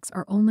prospects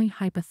are only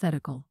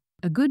hypothetical.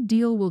 A good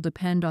deal will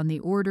depend on the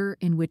order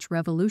in which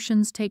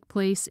revolutions take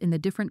place in the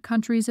different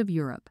countries of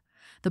Europe,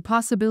 the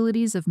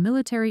possibilities of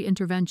military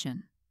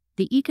intervention,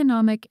 the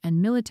economic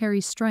and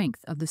military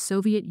strength of the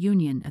Soviet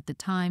Union at the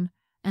time,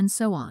 and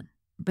so on.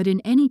 But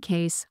in any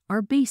case,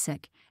 our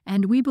basic,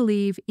 and we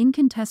believe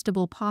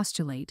incontestable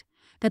postulate,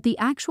 that the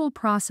actual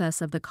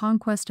process of the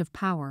conquest of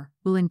power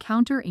will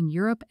encounter in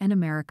Europe and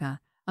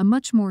America a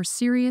much more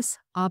serious,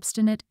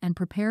 obstinate, and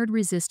prepared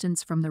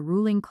resistance from the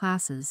ruling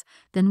classes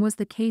than was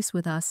the case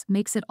with us,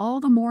 makes it all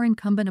the more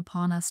incumbent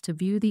upon us to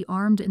view the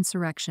armed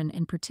insurrection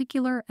in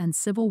particular and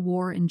civil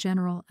war in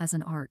general as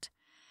an art.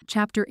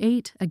 Chapter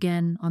 8,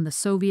 again, on the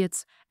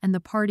Soviets and the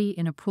party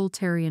in a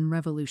proletarian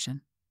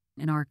revolution.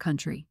 In our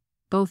country,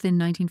 both in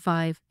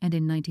 1905 and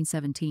in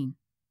 1917,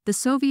 the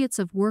Soviets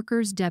of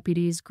workers'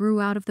 deputies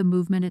grew out of the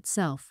movement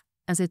itself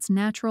as its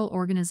natural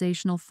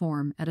organizational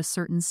form at a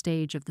certain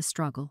stage of the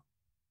struggle.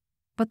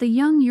 But the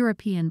young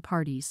European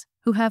parties,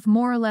 who have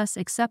more or less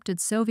accepted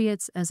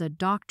Soviets as a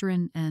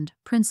doctrine and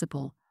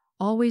principle,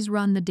 always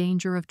run the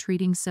danger of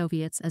treating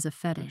Soviets as a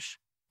fetish,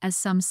 as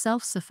some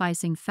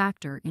self-sufficing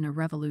factor in a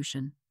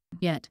revolution.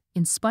 Yet,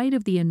 in spite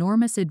of the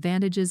enormous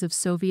advantages of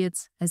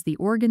Soviets as the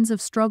organs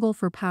of struggle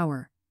for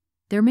power,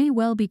 there may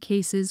well be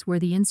cases where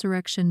the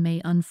insurrection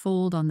may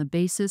unfold on the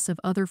basis of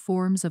other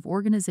forms of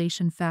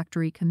organization,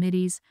 factory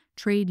committees,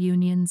 trade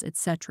unions,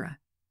 etc.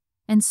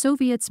 And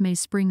Soviets may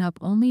spring up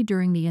only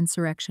during the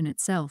insurrection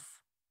itself,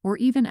 or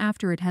even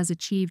after it has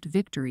achieved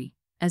victory,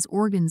 as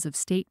organs of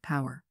state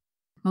power.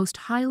 Most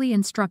highly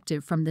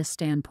instructive from this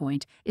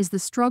standpoint is the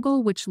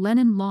struggle which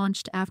Lenin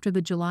launched after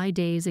the July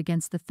days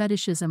against the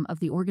fetishism of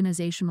the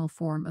organizational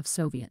form of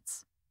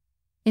Soviets.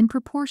 In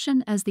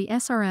proportion as the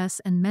SRS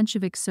and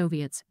Menshevik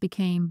Soviets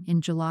became,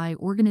 in July,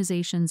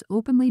 organizations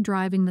openly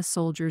driving the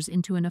soldiers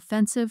into an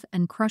offensive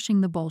and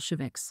crushing the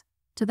Bolsheviks,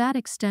 to that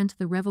extent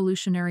the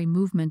revolutionary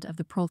movement of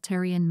the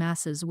proletarian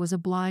masses was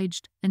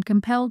obliged and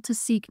compelled to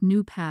seek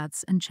new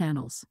paths and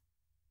channels.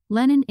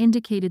 Lenin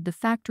indicated the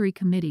factory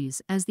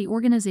committees as the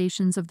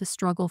organizations of the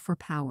struggle for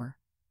power.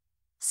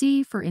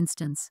 See, for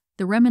instance,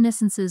 the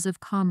reminiscences of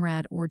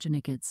Comrade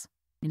Orjonikidze.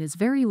 It is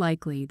very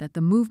likely that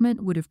the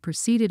movement would have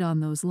proceeded on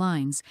those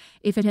lines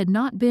if it had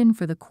not been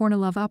for the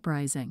Kornilov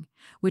uprising,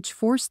 which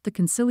forced the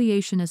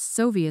conciliationist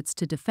Soviets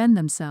to defend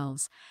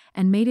themselves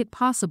and made it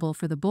possible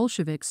for the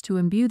Bolsheviks to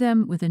imbue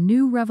them with a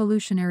new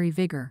revolutionary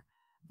vigor,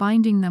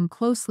 binding them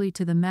closely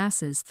to the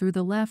masses through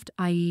the left,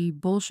 i.e.,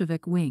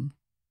 Bolshevik wing.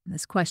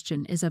 This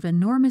question is of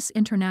enormous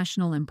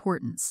international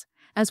importance,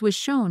 as was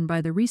shown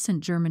by the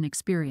recent German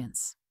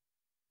experience.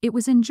 It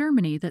was in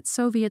Germany that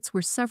Soviets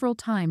were several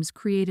times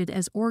created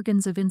as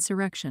organs of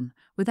insurrection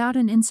without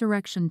an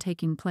insurrection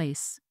taking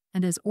place,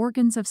 and as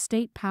organs of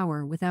state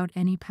power without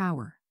any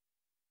power.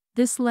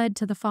 This led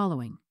to the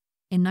following.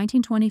 In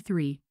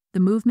 1923, the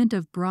movement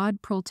of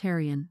broad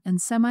proletarian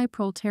and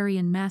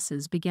semi-proletarian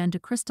masses began to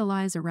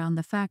crystallize around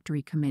the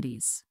factory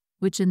committees,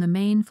 which in the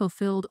main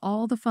fulfilled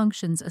all the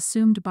functions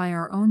assumed by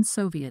our own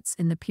Soviets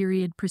in the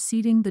period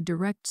preceding the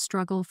direct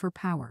struggle for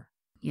power.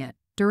 Yet,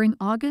 during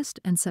August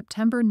and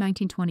September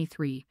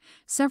 1923,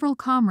 several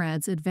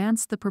comrades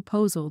advanced the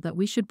proposal that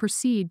we should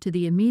proceed to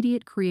the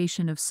immediate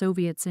creation of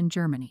Soviets in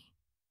Germany.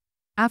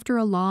 After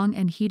a long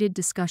and heated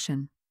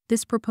discussion,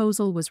 this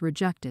proposal was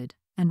rejected,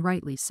 and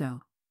rightly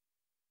so.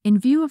 In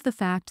view of the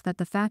fact that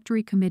the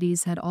factory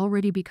committees had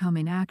already become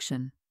in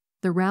action,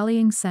 the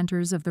rallying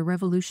centers of the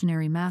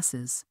revolutionary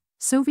masses,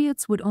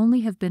 Soviets would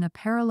only have been a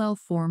parallel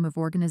form of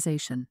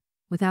organization,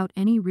 without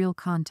any real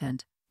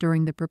content,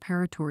 during the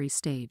preparatory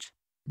stage.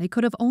 They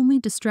could have only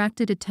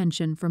distracted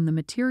attention from the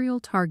material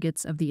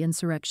targets of the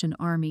insurrection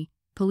army,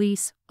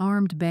 police,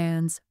 armed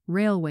bands,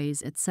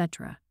 railways,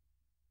 etc.,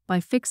 by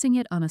fixing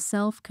it on a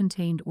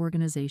self-contained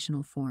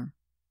organizational form.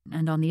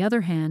 And on the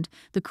other hand,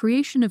 the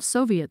creation of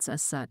Soviets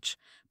as such,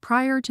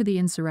 prior to the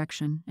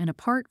insurrection and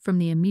apart from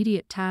the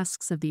immediate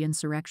tasks of the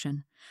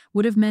insurrection,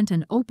 would have meant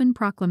an open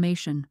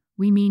proclamation,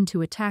 "We mean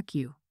to attack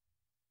you."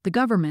 The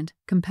government,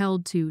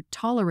 compelled to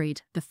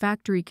tolerate the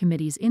factory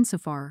committees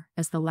insofar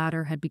as the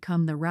latter had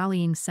become the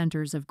rallying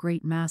centers of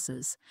great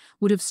masses,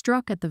 would have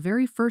struck at the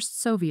very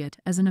first Soviet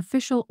as an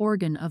official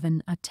organ of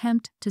an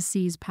attempt to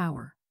seize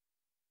power.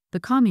 The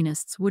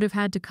communists would have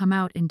had to come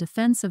out in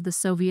defense of the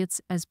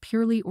Soviets as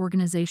purely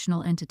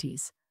organizational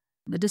entities.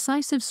 The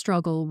decisive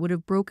struggle would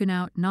have broken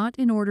out not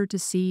in order to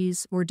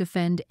seize or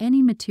defend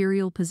any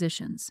material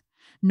positions,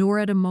 nor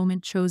at a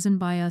moment chosen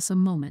by us, a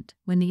moment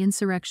when the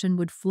insurrection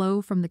would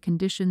flow from the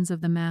conditions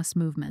of the mass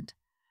movement.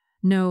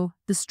 No,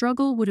 the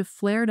struggle would have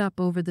flared up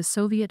over the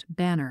Soviet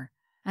banner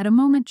at a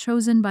moment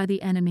chosen by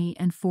the enemy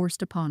and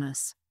forced upon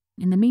us.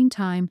 In the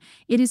meantime,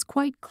 it is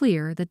quite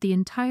clear that the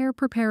entire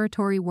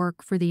preparatory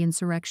work for the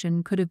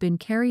insurrection could have been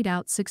carried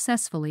out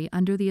successfully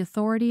under the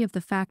authority of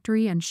the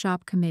factory and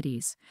shop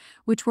committees,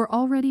 which were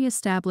already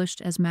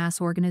established as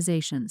mass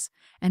organizations,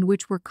 and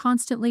which were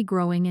constantly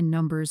growing in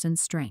numbers and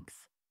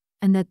strength,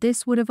 and that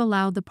this would have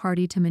allowed the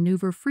party to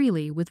maneuver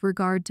freely with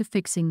regard to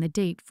fixing the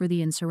date for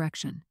the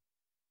insurrection.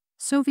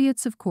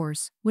 Soviets, of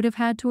course, would have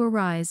had to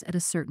arise at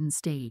a certain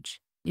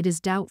stage. It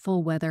is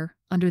doubtful whether,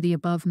 under the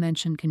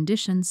above-mentioned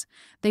conditions,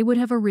 they would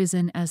have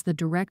arisen as the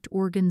direct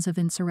organs of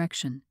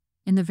insurrection,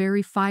 in the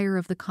very fire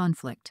of the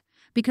conflict,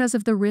 because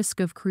of the risk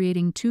of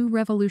creating two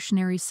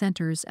revolutionary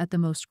centers at the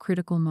most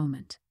critical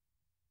moment.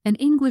 An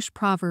English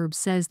proverb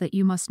says that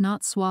you must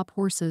not swap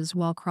horses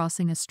while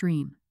crossing a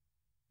stream.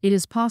 It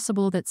is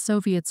possible that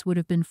Soviets would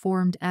have been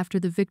formed after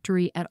the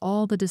victory at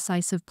all the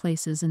decisive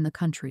places in the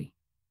country.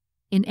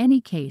 In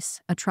any case,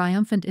 a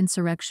triumphant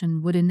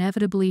insurrection would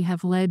inevitably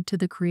have led to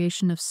the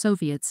creation of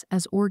Soviets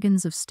as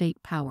organs of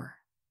state power.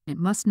 It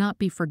must not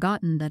be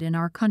forgotten that in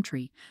our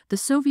country, the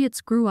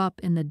Soviets grew up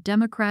in the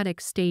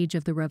democratic stage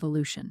of the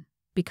revolution,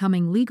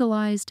 becoming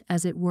legalized,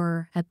 as it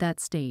were, at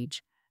that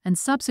stage, and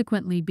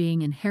subsequently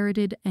being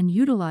inherited and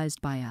utilized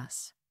by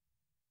us.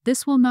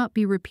 This will not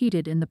be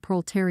repeated in the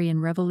proletarian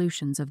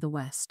revolutions of the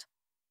West.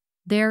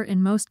 There,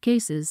 in most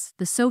cases,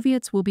 the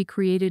Soviets will be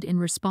created in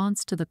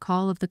response to the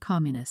call of the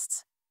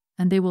communists,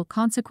 and they will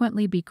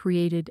consequently be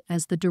created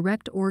as the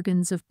direct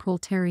organs of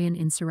proletarian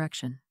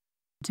insurrection.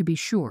 To be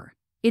sure,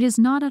 it is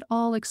not at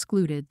all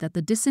excluded that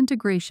the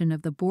disintegration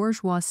of the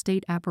bourgeois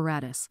state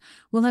apparatus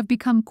will have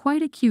become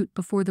quite acute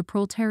before the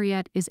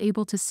proletariat is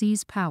able to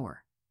seize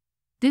power.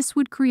 This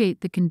would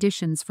create the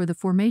conditions for the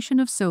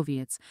formation of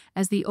Soviets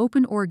as the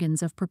open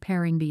organs of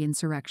preparing the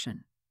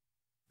insurrection.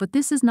 But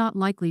this is not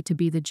likely to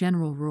be the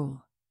general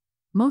rule.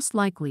 Most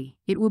likely,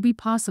 it will be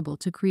possible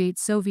to create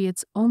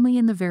Soviets only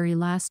in the very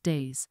last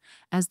days,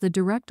 as the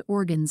direct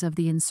organs of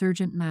the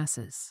insurgent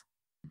masses.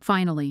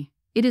 Finally,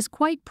 it is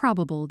quite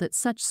probable that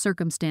such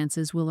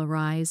circumstances will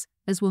arise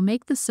as will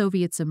make the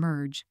Soviets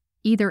emerge,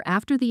 either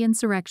after the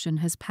insurrection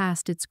has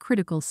passed its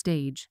critical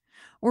stage,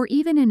 or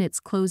even in its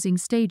closing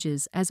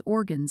stages as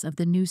organs of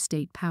the new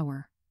state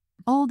power.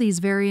 All these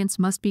variants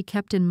must be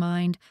kept in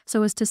mind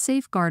so as to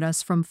safeguard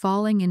us from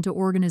falling into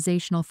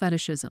organizational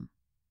fetishism,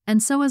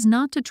 and so as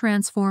not to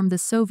transform the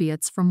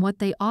Soviets from what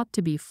they ought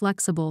to be,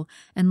 flexible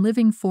and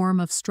living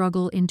form of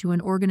struggle, into an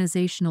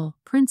organizational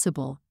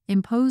principle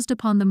imposed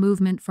upon the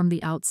movement from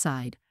the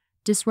outside,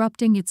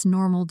 disrupting its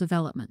normal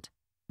development.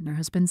 There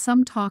has been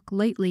some talk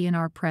lately in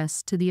our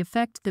press to the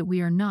effect that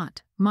we are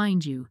not,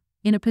 mind you,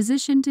 in a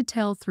position to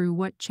tell through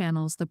what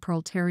channels the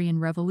proletarian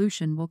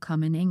revolution will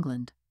come in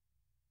England.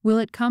 Will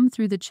it come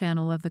through the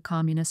channel of the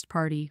Communist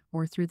Party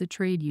or through the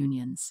trade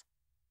unions?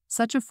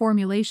 Such a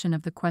formulation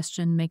of the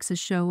question makes a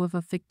show of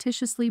a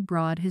fictitiously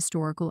broad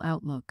historical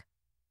outlook.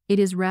 It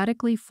is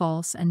radically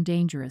false and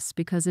dangerous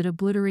because it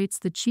obliterates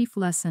the chief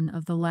lesson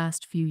of the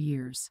last few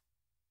years.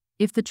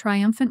 If the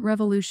triumphant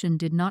revolution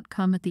did not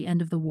come at the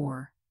end of the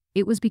war,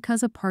 it was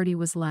because a party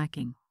was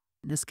lacking.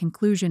 This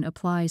conclusion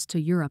applies to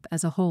Europe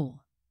as a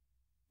whole.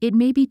 It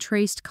may be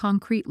traced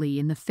concretely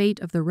in the fate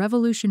of the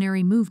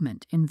revolutionary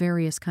movement in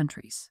various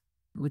countries.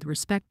 With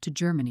respect to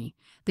Germany,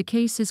 the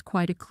case is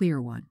quite a clear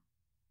one.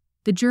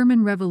 The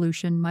German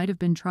Revolution might have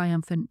been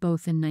triumphant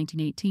both in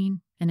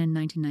 1918 and in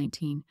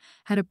 1919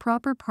 had a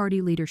proper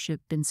party leadership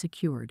been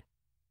secured.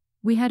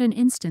 We had an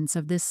instance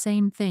of this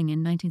same thing in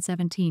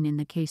 1917 in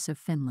the case of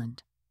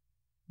Finland.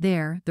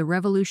 There, the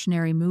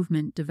revolutionary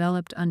movement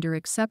developed under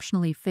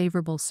exceptionally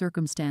favorable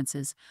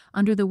circumstances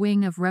under the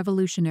wing of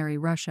revolutionary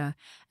Russia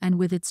and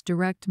with its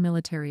direct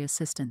military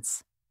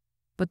assistance.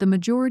 But the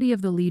majority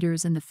of the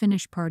leaders in the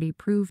Finnish party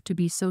proved to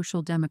be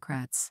social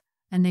democrats,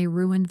 and they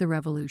ruined the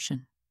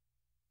revolution.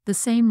 The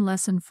same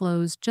lesson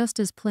flows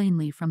just as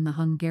plainly from the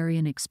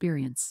Hungarian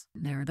experience.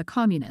 There, the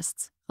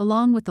communists,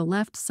 along with the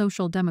left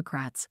social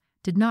democrats,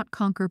 did not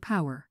conquer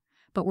power,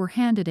 but were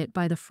handed it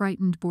by the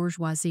frightened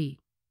bourgeoisie.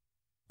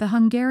 The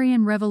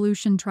Hungarian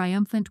Revolution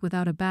triumphant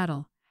without a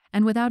battle,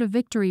 and without a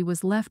victory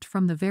was left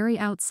from the very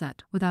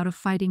outset without a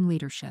fighting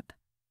leadership.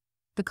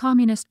 The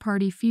Communist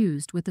Party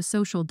fused with the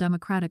Social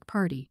Democratic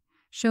Party,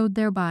 showed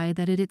thereby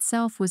that it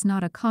itself was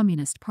not a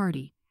communist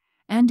party,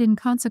 and in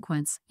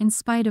consequence, in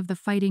spite of the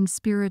fighting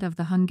spirit of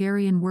the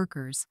Hungarian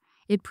workers,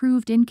 it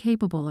proved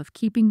incapable of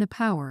keeping the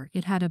power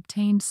it had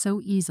obtained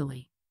so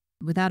easily.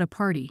 Without a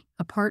party,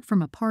 apart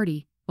from a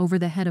party, over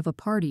the head of a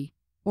party,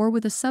 or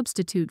with a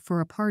substitute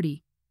for a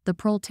party, the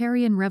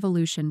proletarian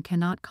revolution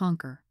cannot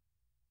conquer.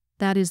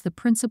 That is the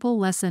principal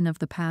lesson of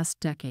the past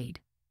decade.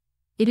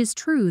 It is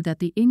true that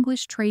the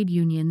English trade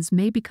unions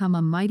may become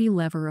a mighty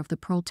lever of the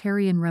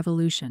proletarian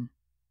revolution.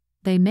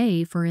 They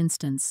may, for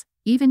instance,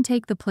 even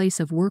take the place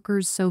of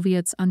workers'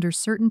 soviets under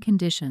certain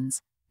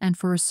conditions and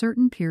for a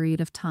certain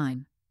period of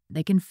time.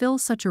 They can fill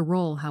such a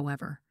role,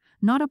 however,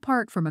 not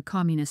apart from a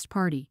communist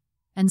party,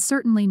 and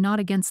certainly not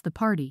against the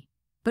party,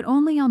 but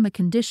only on the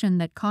condition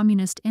that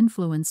communist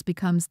influence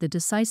becomes the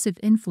decisive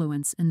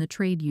influence in the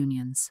trade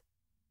unions.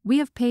 We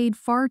have paid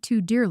far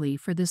too dearly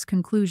for this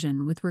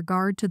conclusion with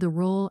regard to the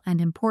role and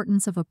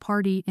importance of a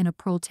party in a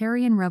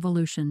proletarian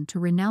revolution to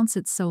renounce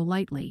it so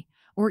lightly,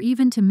 or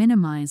even to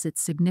minimize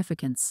its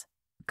significance.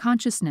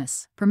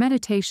 Consciousness,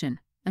 premeditation,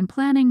 and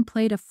planning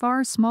played a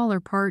far smaller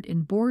part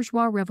in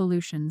bourgeois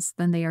revolutions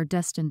than they are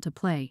destined to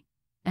play,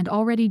 and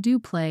already do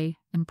play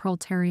in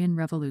proletarian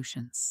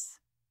revolutions.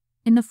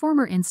 In the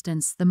former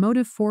instance, the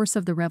motive force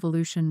of the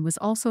revolution was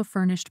also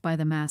furnished by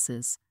the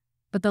masses,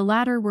 but the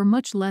latter were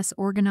much less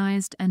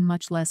organized and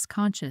much less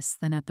conscious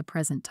than at the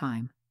present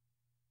time.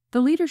 The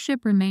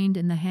leadership remained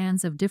in the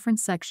hands of different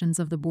sections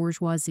of the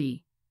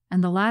bourgeoisie,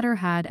 and the latter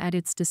had at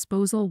its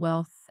disposal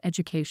wealth,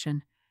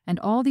 education, and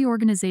all the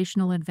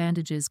organizational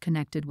advantages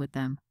connected with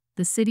them,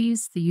 the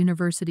cities, the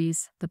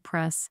universities, the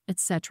press,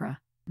 etc.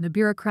 The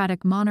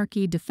bureaucratic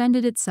monarchy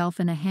defended itself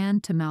in a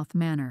hand-to-mouth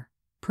manner,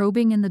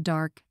 probing in the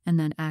dark and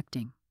then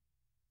acting.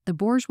 The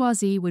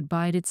bourgeoisie would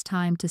bide its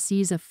time to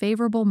seize a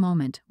favorable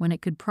moment when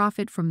it could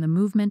profit from the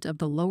movement of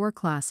the lower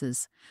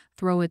classes,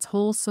 throw its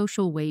whole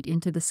social weight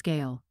into the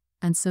scale,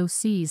 and so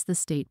seize the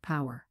state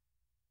power.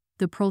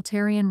 The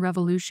proletarian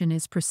revolution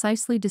is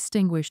precisely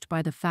distinguished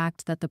by the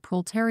fact that the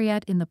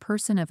proletariat in the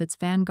person of its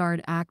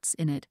vanguard acts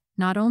in it,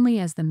 not only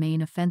as the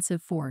main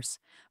offensive force,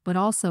 but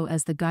also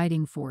as the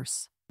guiding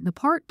force. The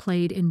part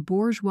played in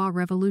bourgeois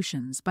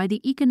revolutions by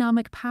the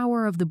economic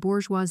power of the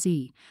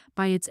bourgeoisie,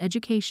 by its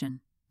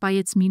education, by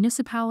its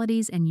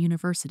municipalities and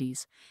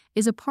universities,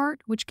 is a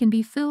part which can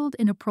be filled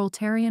in a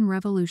proletarian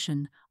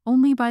revolution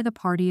only by the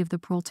party of the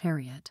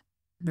proletariat.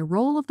 The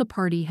role of the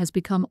party has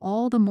become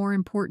all the more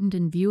important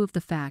in view of the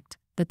fact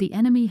that the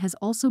enemy has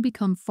also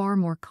become far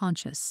more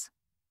conscious.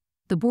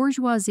 The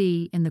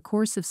bourgeoisie, in the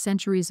course of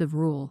centuries of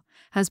rule,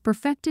 has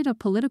perfected a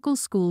political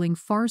schooling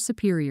far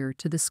superior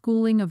to the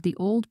schooling of the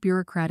old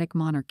bureaucratic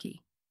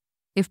monarchy.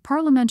 If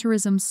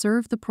parliamentarism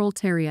served the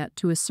proletariat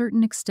to a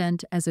certain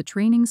extent as a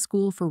training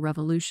school for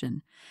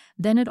revolution,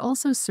 then it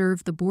also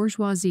served the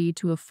bourgeoisie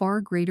to a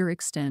far greater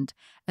extent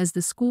as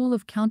the school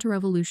of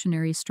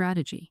counter-revolutionary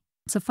strategy.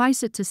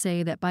 Suffice it to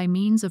say that by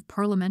means of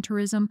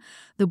parliamentarism,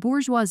 the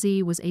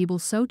bourgeoisie was able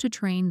so to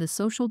train the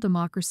social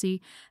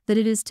democracy that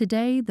it is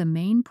today the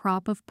main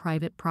prop of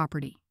private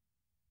property.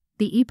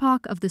 The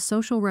epoch of the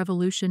social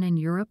revolution in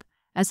Europe,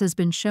 as has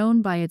been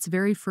shown by its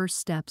very first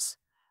steps,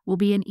 will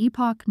be an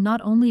epoch not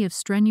only of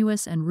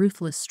strenuous and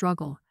ruthless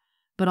struggle,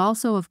 but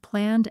also of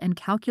planned and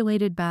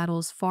calculated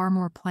battles far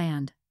more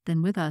planned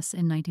than with us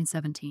in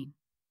 1917.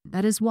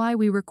 That is why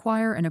we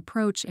require an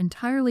approach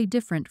entirely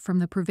different from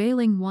the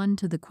prevailing one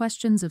to the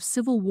questions of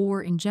civil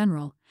war in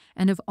general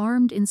and of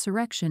armed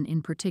insurrection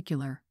in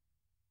particular.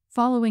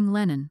 Following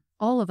Lenin,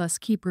 All of us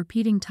keep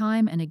repeating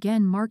time and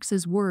again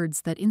Marx's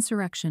words that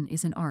insurrection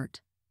is an art.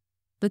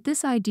 But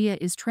this idea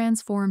is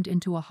transformed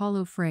into a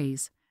hollow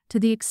phrase, to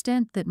the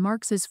extent that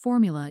Marx's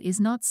formula is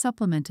not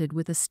supplemented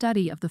with a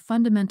study of the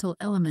fundamental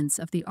elements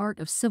of the art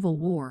of civil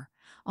war.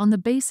 On the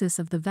basis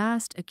of the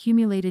vast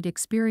accumulated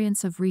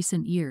experience of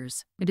recent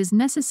years, it is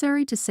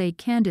necessary to say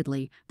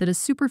candidly that a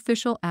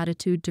superficial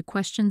attitude to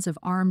questions of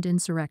armed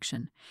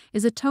insurrection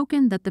is a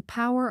token that the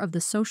power of the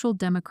social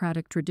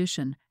democratic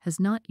tradition has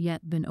not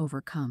yet been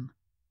overcome.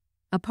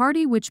 A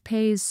party which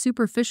pays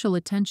superficial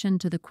attention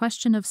to the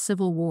question of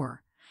civil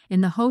war,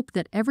 in the hope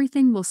that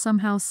everything will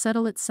somehow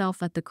settle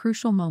itself at the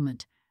crucial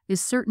moment, is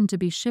certain to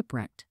be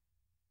shipwrecked.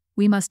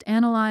 We must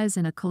analyze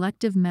in a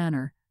collective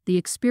manner the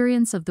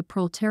experience of the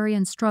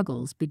proletarian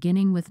struggles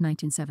beginning with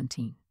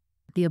 1917.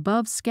 The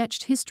above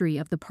sketched history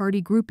of the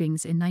party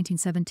groupings in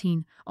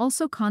 1917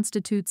 also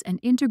constitutes an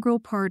integral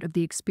part of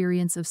the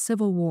experience of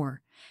civil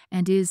war,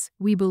 and is,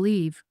 we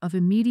believe, of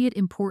immediate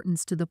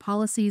importance to the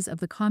policies of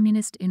the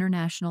Communist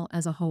International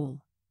as a whole.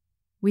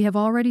 We have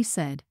already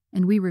said,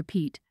 and we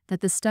repeat,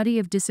 that the study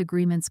of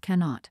disagreements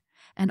cannot,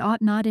 and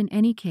ought not in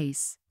any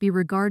case, be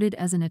regarded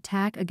as an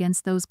attack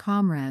against those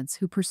comrades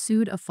who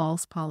pursued a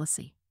false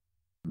policy.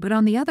 But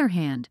on the other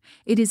hand,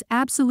 it is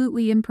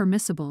absolutely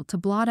impermissible to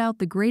blot out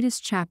the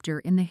greatest chapter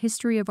in the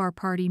history of our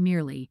party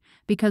merely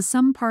because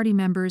some party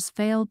members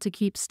failed to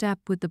keep step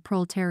with the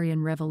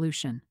proletarian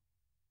revolution.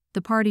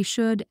 The party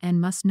should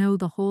and must know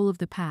the whole of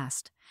the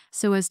past,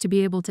 so as to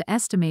be able to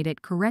estimate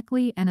it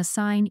correctly and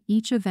assign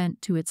each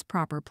event to its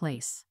proper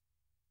place.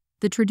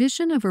 The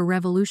tradition of a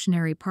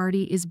revolutionary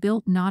party is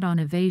built not on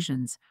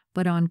evasions,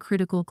 but on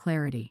critical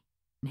clarity.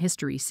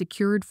 History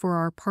secured for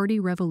our party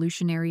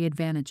revolutionary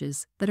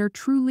advantages that are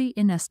truly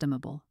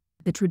inestimable.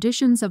 The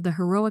traditions of the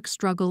heroic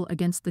struggle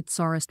against the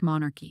Tsarist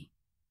monarchy.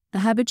 The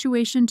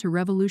habituation to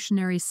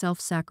revolutionary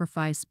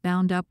self-sacrifice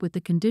bound up with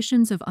the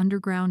conditions of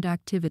underground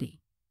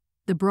activity.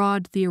 The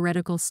broad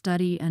theoretical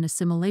study and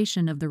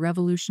assimilation of the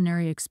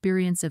revolutionary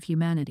experience of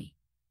humanity.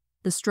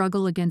 The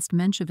struggle against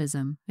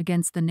Menshevism,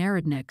 against the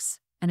Narodniks,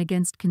 and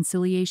against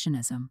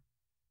conciliationism.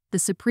 The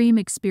supreme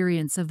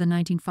experience of the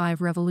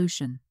 1905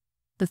 revolution.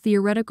 The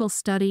theoretical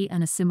study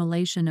and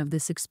assimilation of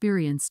this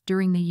experience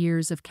during the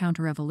years of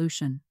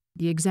counter-revolution.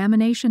 The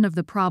examination of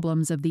the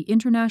problems of the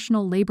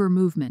international labor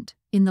movement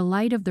in the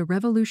light of the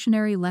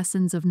revolutionary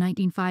lessons of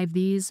 1905.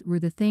 These were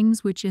the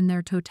things which in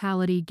their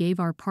totality gave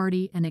our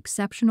party an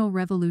exceptional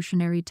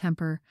revolutionary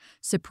temper,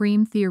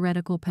 supreme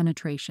theoretical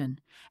penetration,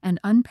 and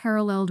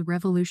unparalleled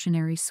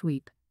revolutionary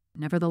sweep.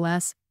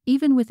 Nevertheless,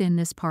 even within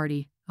this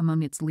party,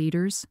 among its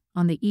leaders,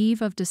 on the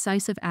eve of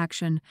decisive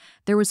action,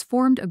 there was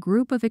formed a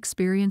group of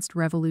experienced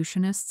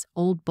revolutionists,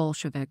 old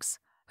Bolsheviks,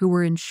 who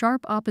were in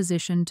sharp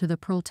opposition to the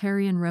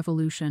proletarian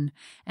revolution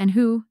and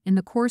who, in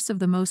the course of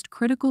the most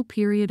critical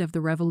period of the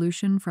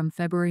revolution from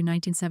February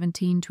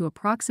 1917 to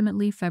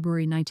approximately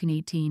February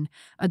 1918,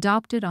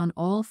 adopted on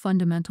all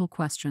fundamental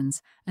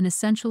questions an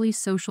essentially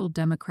social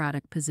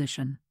democratic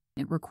position.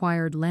 It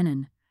required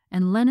Lenin,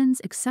 and Lenin's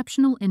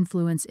exceptional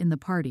influence in the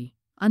party,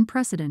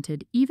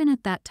 unprecedented even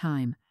at that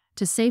time,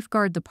 to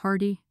safeguard the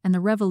party and the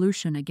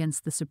revolution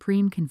against the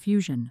supreme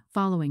confusion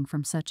following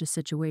from such a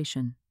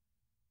situation.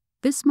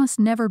 This must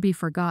never be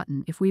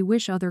forgotten if we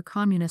wish other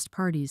communist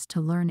parties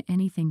to learn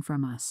anything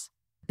from us.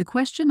 The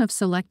question of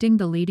selecting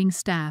the leading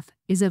staff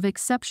is of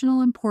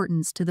exceptional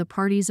importance to the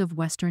parties of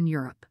Western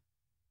Europe.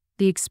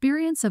 The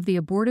experience of the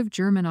abortive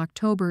German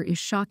October is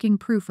shocking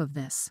proof of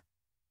this.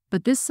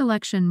 But this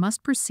selection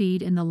must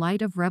proceed in the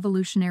light of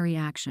revolutionary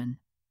action.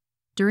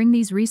 During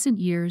these recent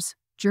years,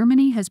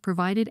 Germany has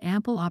provided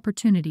ample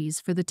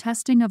opportunities for the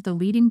testing of the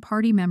leading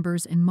party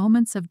members in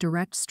moments of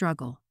direct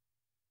struggle.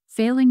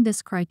 Failing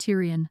this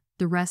criterion,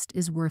 the rest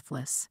is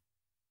worthless.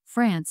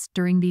 France,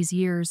 during these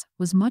years,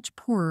 was much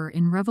poorer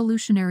in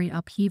revolutionary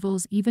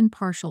upheavals, even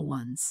partial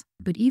ones.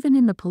 But even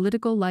in the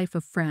political life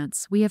of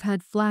France, we have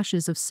had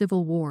flashes of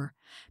civil war,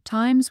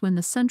 times when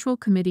the Central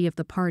Committee of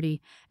the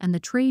party and the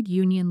trade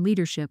union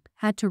leadership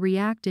had to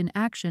react in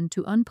action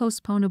to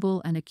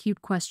unpostponable and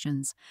acute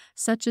questions,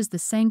 such as the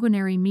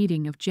sanguinary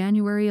meeting of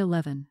January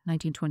 11,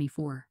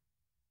 1924.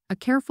 A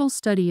careful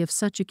study of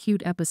such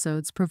acute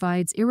episodes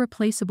provides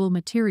irreplaceable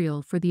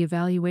material for the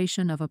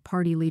evaluation of a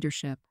party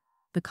leadership,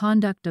 the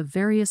conduct of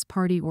various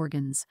party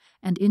organs,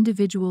 and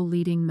individual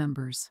leading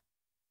members.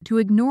 To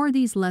ignore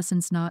these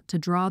lessons, not to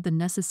draw the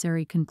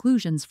necessary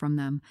conclusions from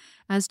them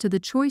as to the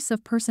choice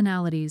of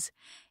personalities,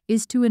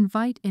 is to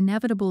invite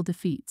inevitable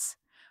defeats,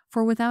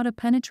 for without a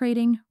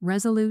penetrating,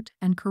 resolute,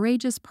 and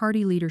courageous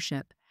party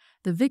leadership,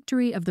 the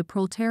victory of the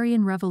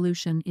proletarian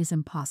revolution is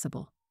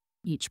impossible.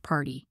 Each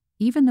party,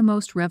 even the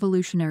most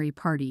revolutionary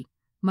party,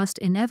 must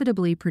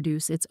inevitably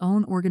produce its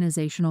own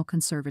organizational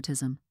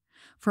conservatism,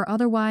 for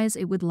otherwise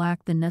it would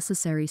lack the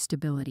necessary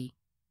stability.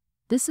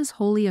 This is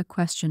wholly a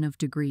question of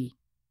degree.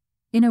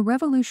 In a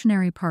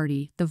revolutionary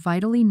party, the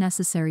vitally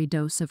necessary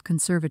dose of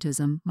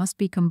conservatism must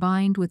be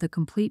combined with a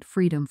complete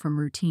freedom from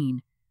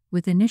routine,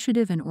 with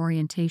initiative in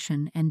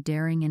orientation and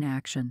daring in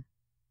action.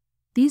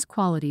 These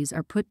qualities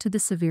are put to the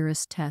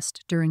severest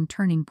test during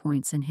turning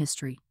points in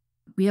history.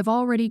 We have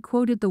already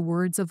quoted the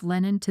words of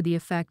Lenin to the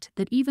effect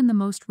that even the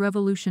most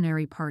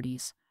revolutionary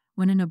parties,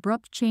 when an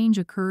abrupt change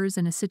occurs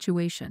in a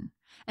situation,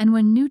 and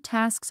when new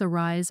tasks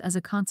arise as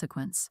a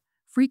consequence,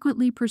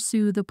 frequently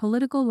pursue the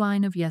political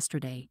line of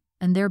yesterday,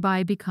 and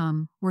thereby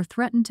become, or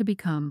threaten to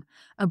become,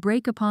 a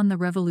brake upon the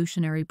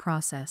revolutionary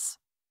process.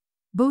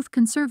 Both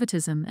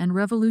conservatism and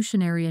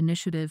revolutionary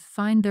initiative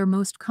find their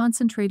most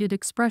concentrated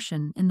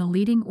expression in the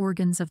leading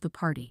organs of the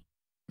party.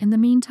 In the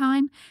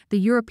meantime, the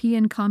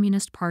European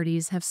Communist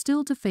parties have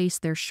still to face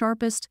their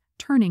sharpest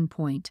turning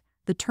point,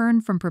 the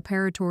turn from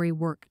preparatory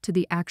work to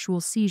the actual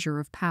seizure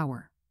of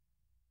power.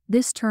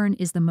 This turn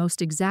is the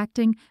most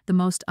exacting, the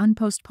most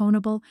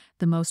unpostponable,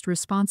 the most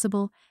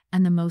responsible,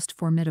 and the most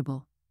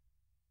formidable.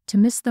 To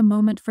miss the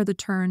moment for the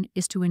turn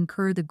is to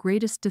incur the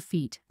greatest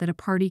defeat that a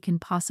party can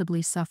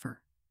possibly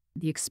suffer.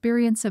 The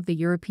experience of the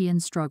European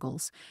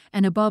struggles,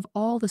 and above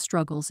all the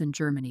struggles in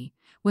Germany,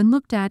 when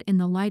looked at in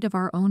the light of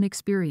our own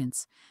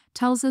experience,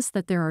 tells us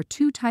that there are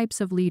two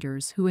types of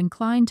leaders who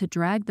incline to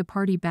drag the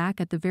party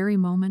back at the very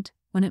moment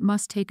when it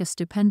must take a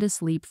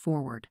stupendous leap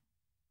forward.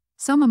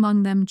 Some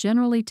among them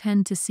generally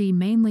tend to see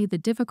mainly the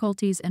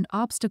difficulties and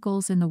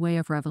obstacles in the way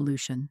of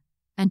revolution,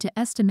 and to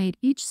estimate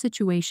each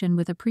situation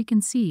with a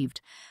preconceived,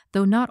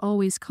 though not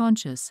always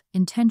conscious,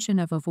 intention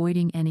of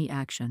avoiding any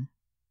action.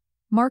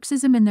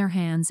 Marxism in their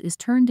hands is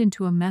turned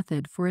into a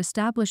method for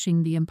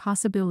establishing the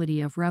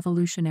impossibility of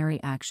revolutionary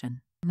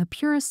action. The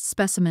purest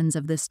specimens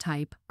of this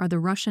type are the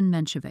Russian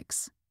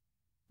Mensheviks.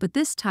 But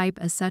this type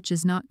as such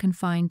is not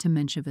confined to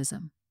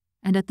Menshevism,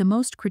 and at the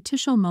most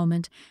critical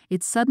moment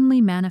it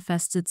suddenly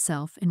manifests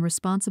itself in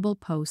responsible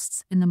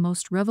posts in the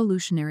most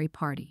revolutionary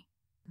party.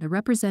 The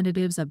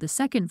representatives of the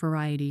second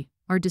variety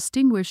are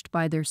distinguished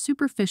by their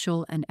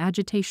superficial and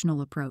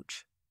agitational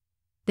approach.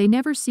 They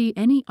never see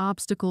any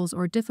obstacles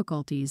or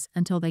difficulties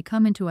until they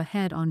come into a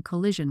head-on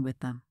collision with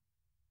them.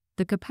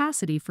 The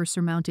capacity for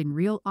surmounting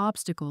real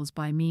obstacles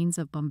by means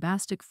of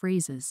bombastic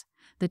phrases,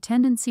 the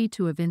tendency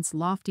to evince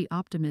lofty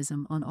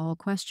optimism on all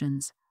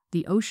questions,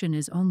 the ocean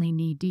is only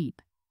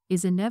knee-deep,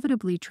 is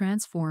inevitably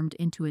transformed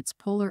into its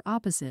polar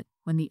opposite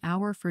when the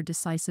hour for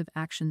decisive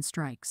action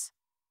strikes.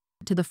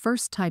 To the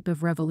first type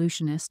of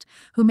revolutionist,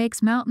 who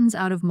makes mountains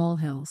out of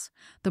molehills,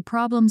 the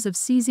problems of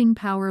seizing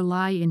power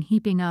lie in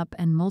heaping up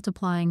and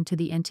multiplying to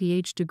the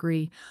nth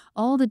degree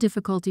all the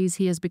difficulties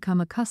he has become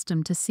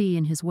accustomed to see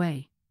in his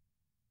way.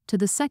 To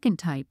the second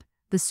type,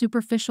 the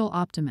superficial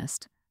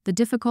optimist, the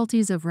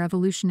difficulties of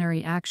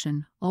revolutionary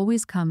action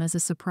always come as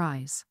a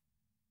surprise.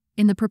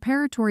 In the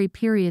preparatory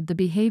period, the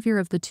behavior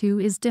of the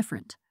two is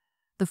different.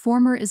 The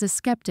former is a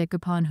skeptic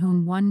upon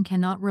whom one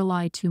cannot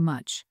rely too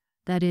much,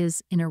 that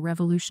is, in a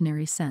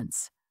revolutionary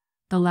sense.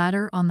 The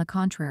latter, on the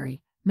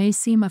contrary, may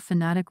seem a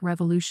fanatic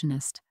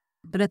revolutionist,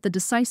 but at the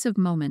decisive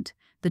moment,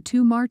 the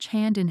two march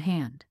hand in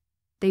hand.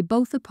 They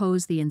both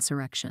oppose the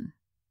insurrection.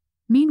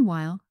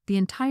 Meanwhile, the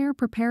entire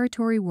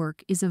preparatory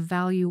work is of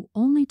value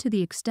only to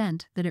the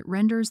extent that it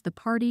renders the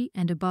party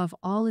and above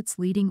all its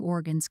leading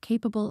organs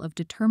capable of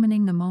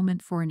determining the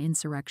moment for an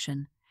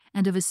insurrection,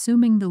 and of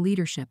assuming the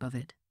leadership of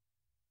it.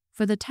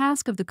 For the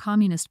task of the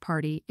Communist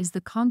Party is the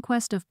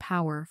conquest of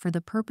power for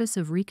the purpose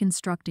of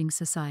reconstructing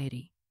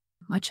society.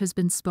 Much has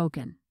been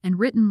spoken and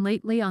written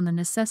lately on the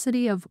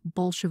necessity of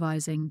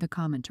Bolshevizing the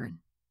Comintern.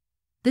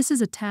 This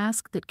is a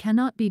task that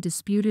cannot be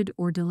disputed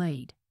or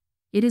delayed.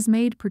 It is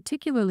made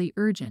particularly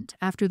urgent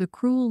after the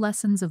cruel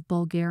lessons of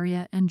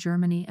Bulgaria and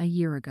Germany a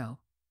year ago.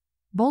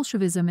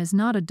 Bolshevism is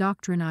not a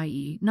doctrine,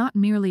 i.e., not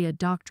merely a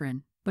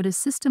doctrine, but a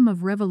system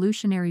of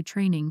revolutionary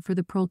training for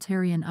the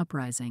proletarian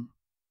uprising.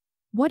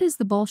 What is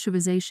the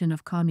Bolshevization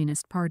of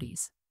communist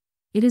parties?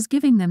 It is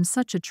giving them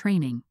such a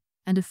training,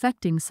 and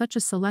effecting such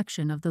a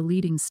selection of the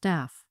leading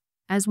staff,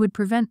 as would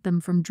prevent them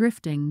from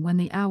drifting when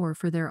the hour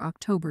for their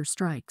October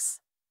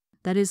strikes.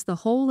 That is the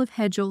whole of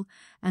Hegel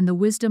and the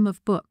wisdom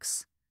of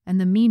books, and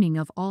the meaning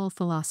of all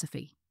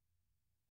philosophy.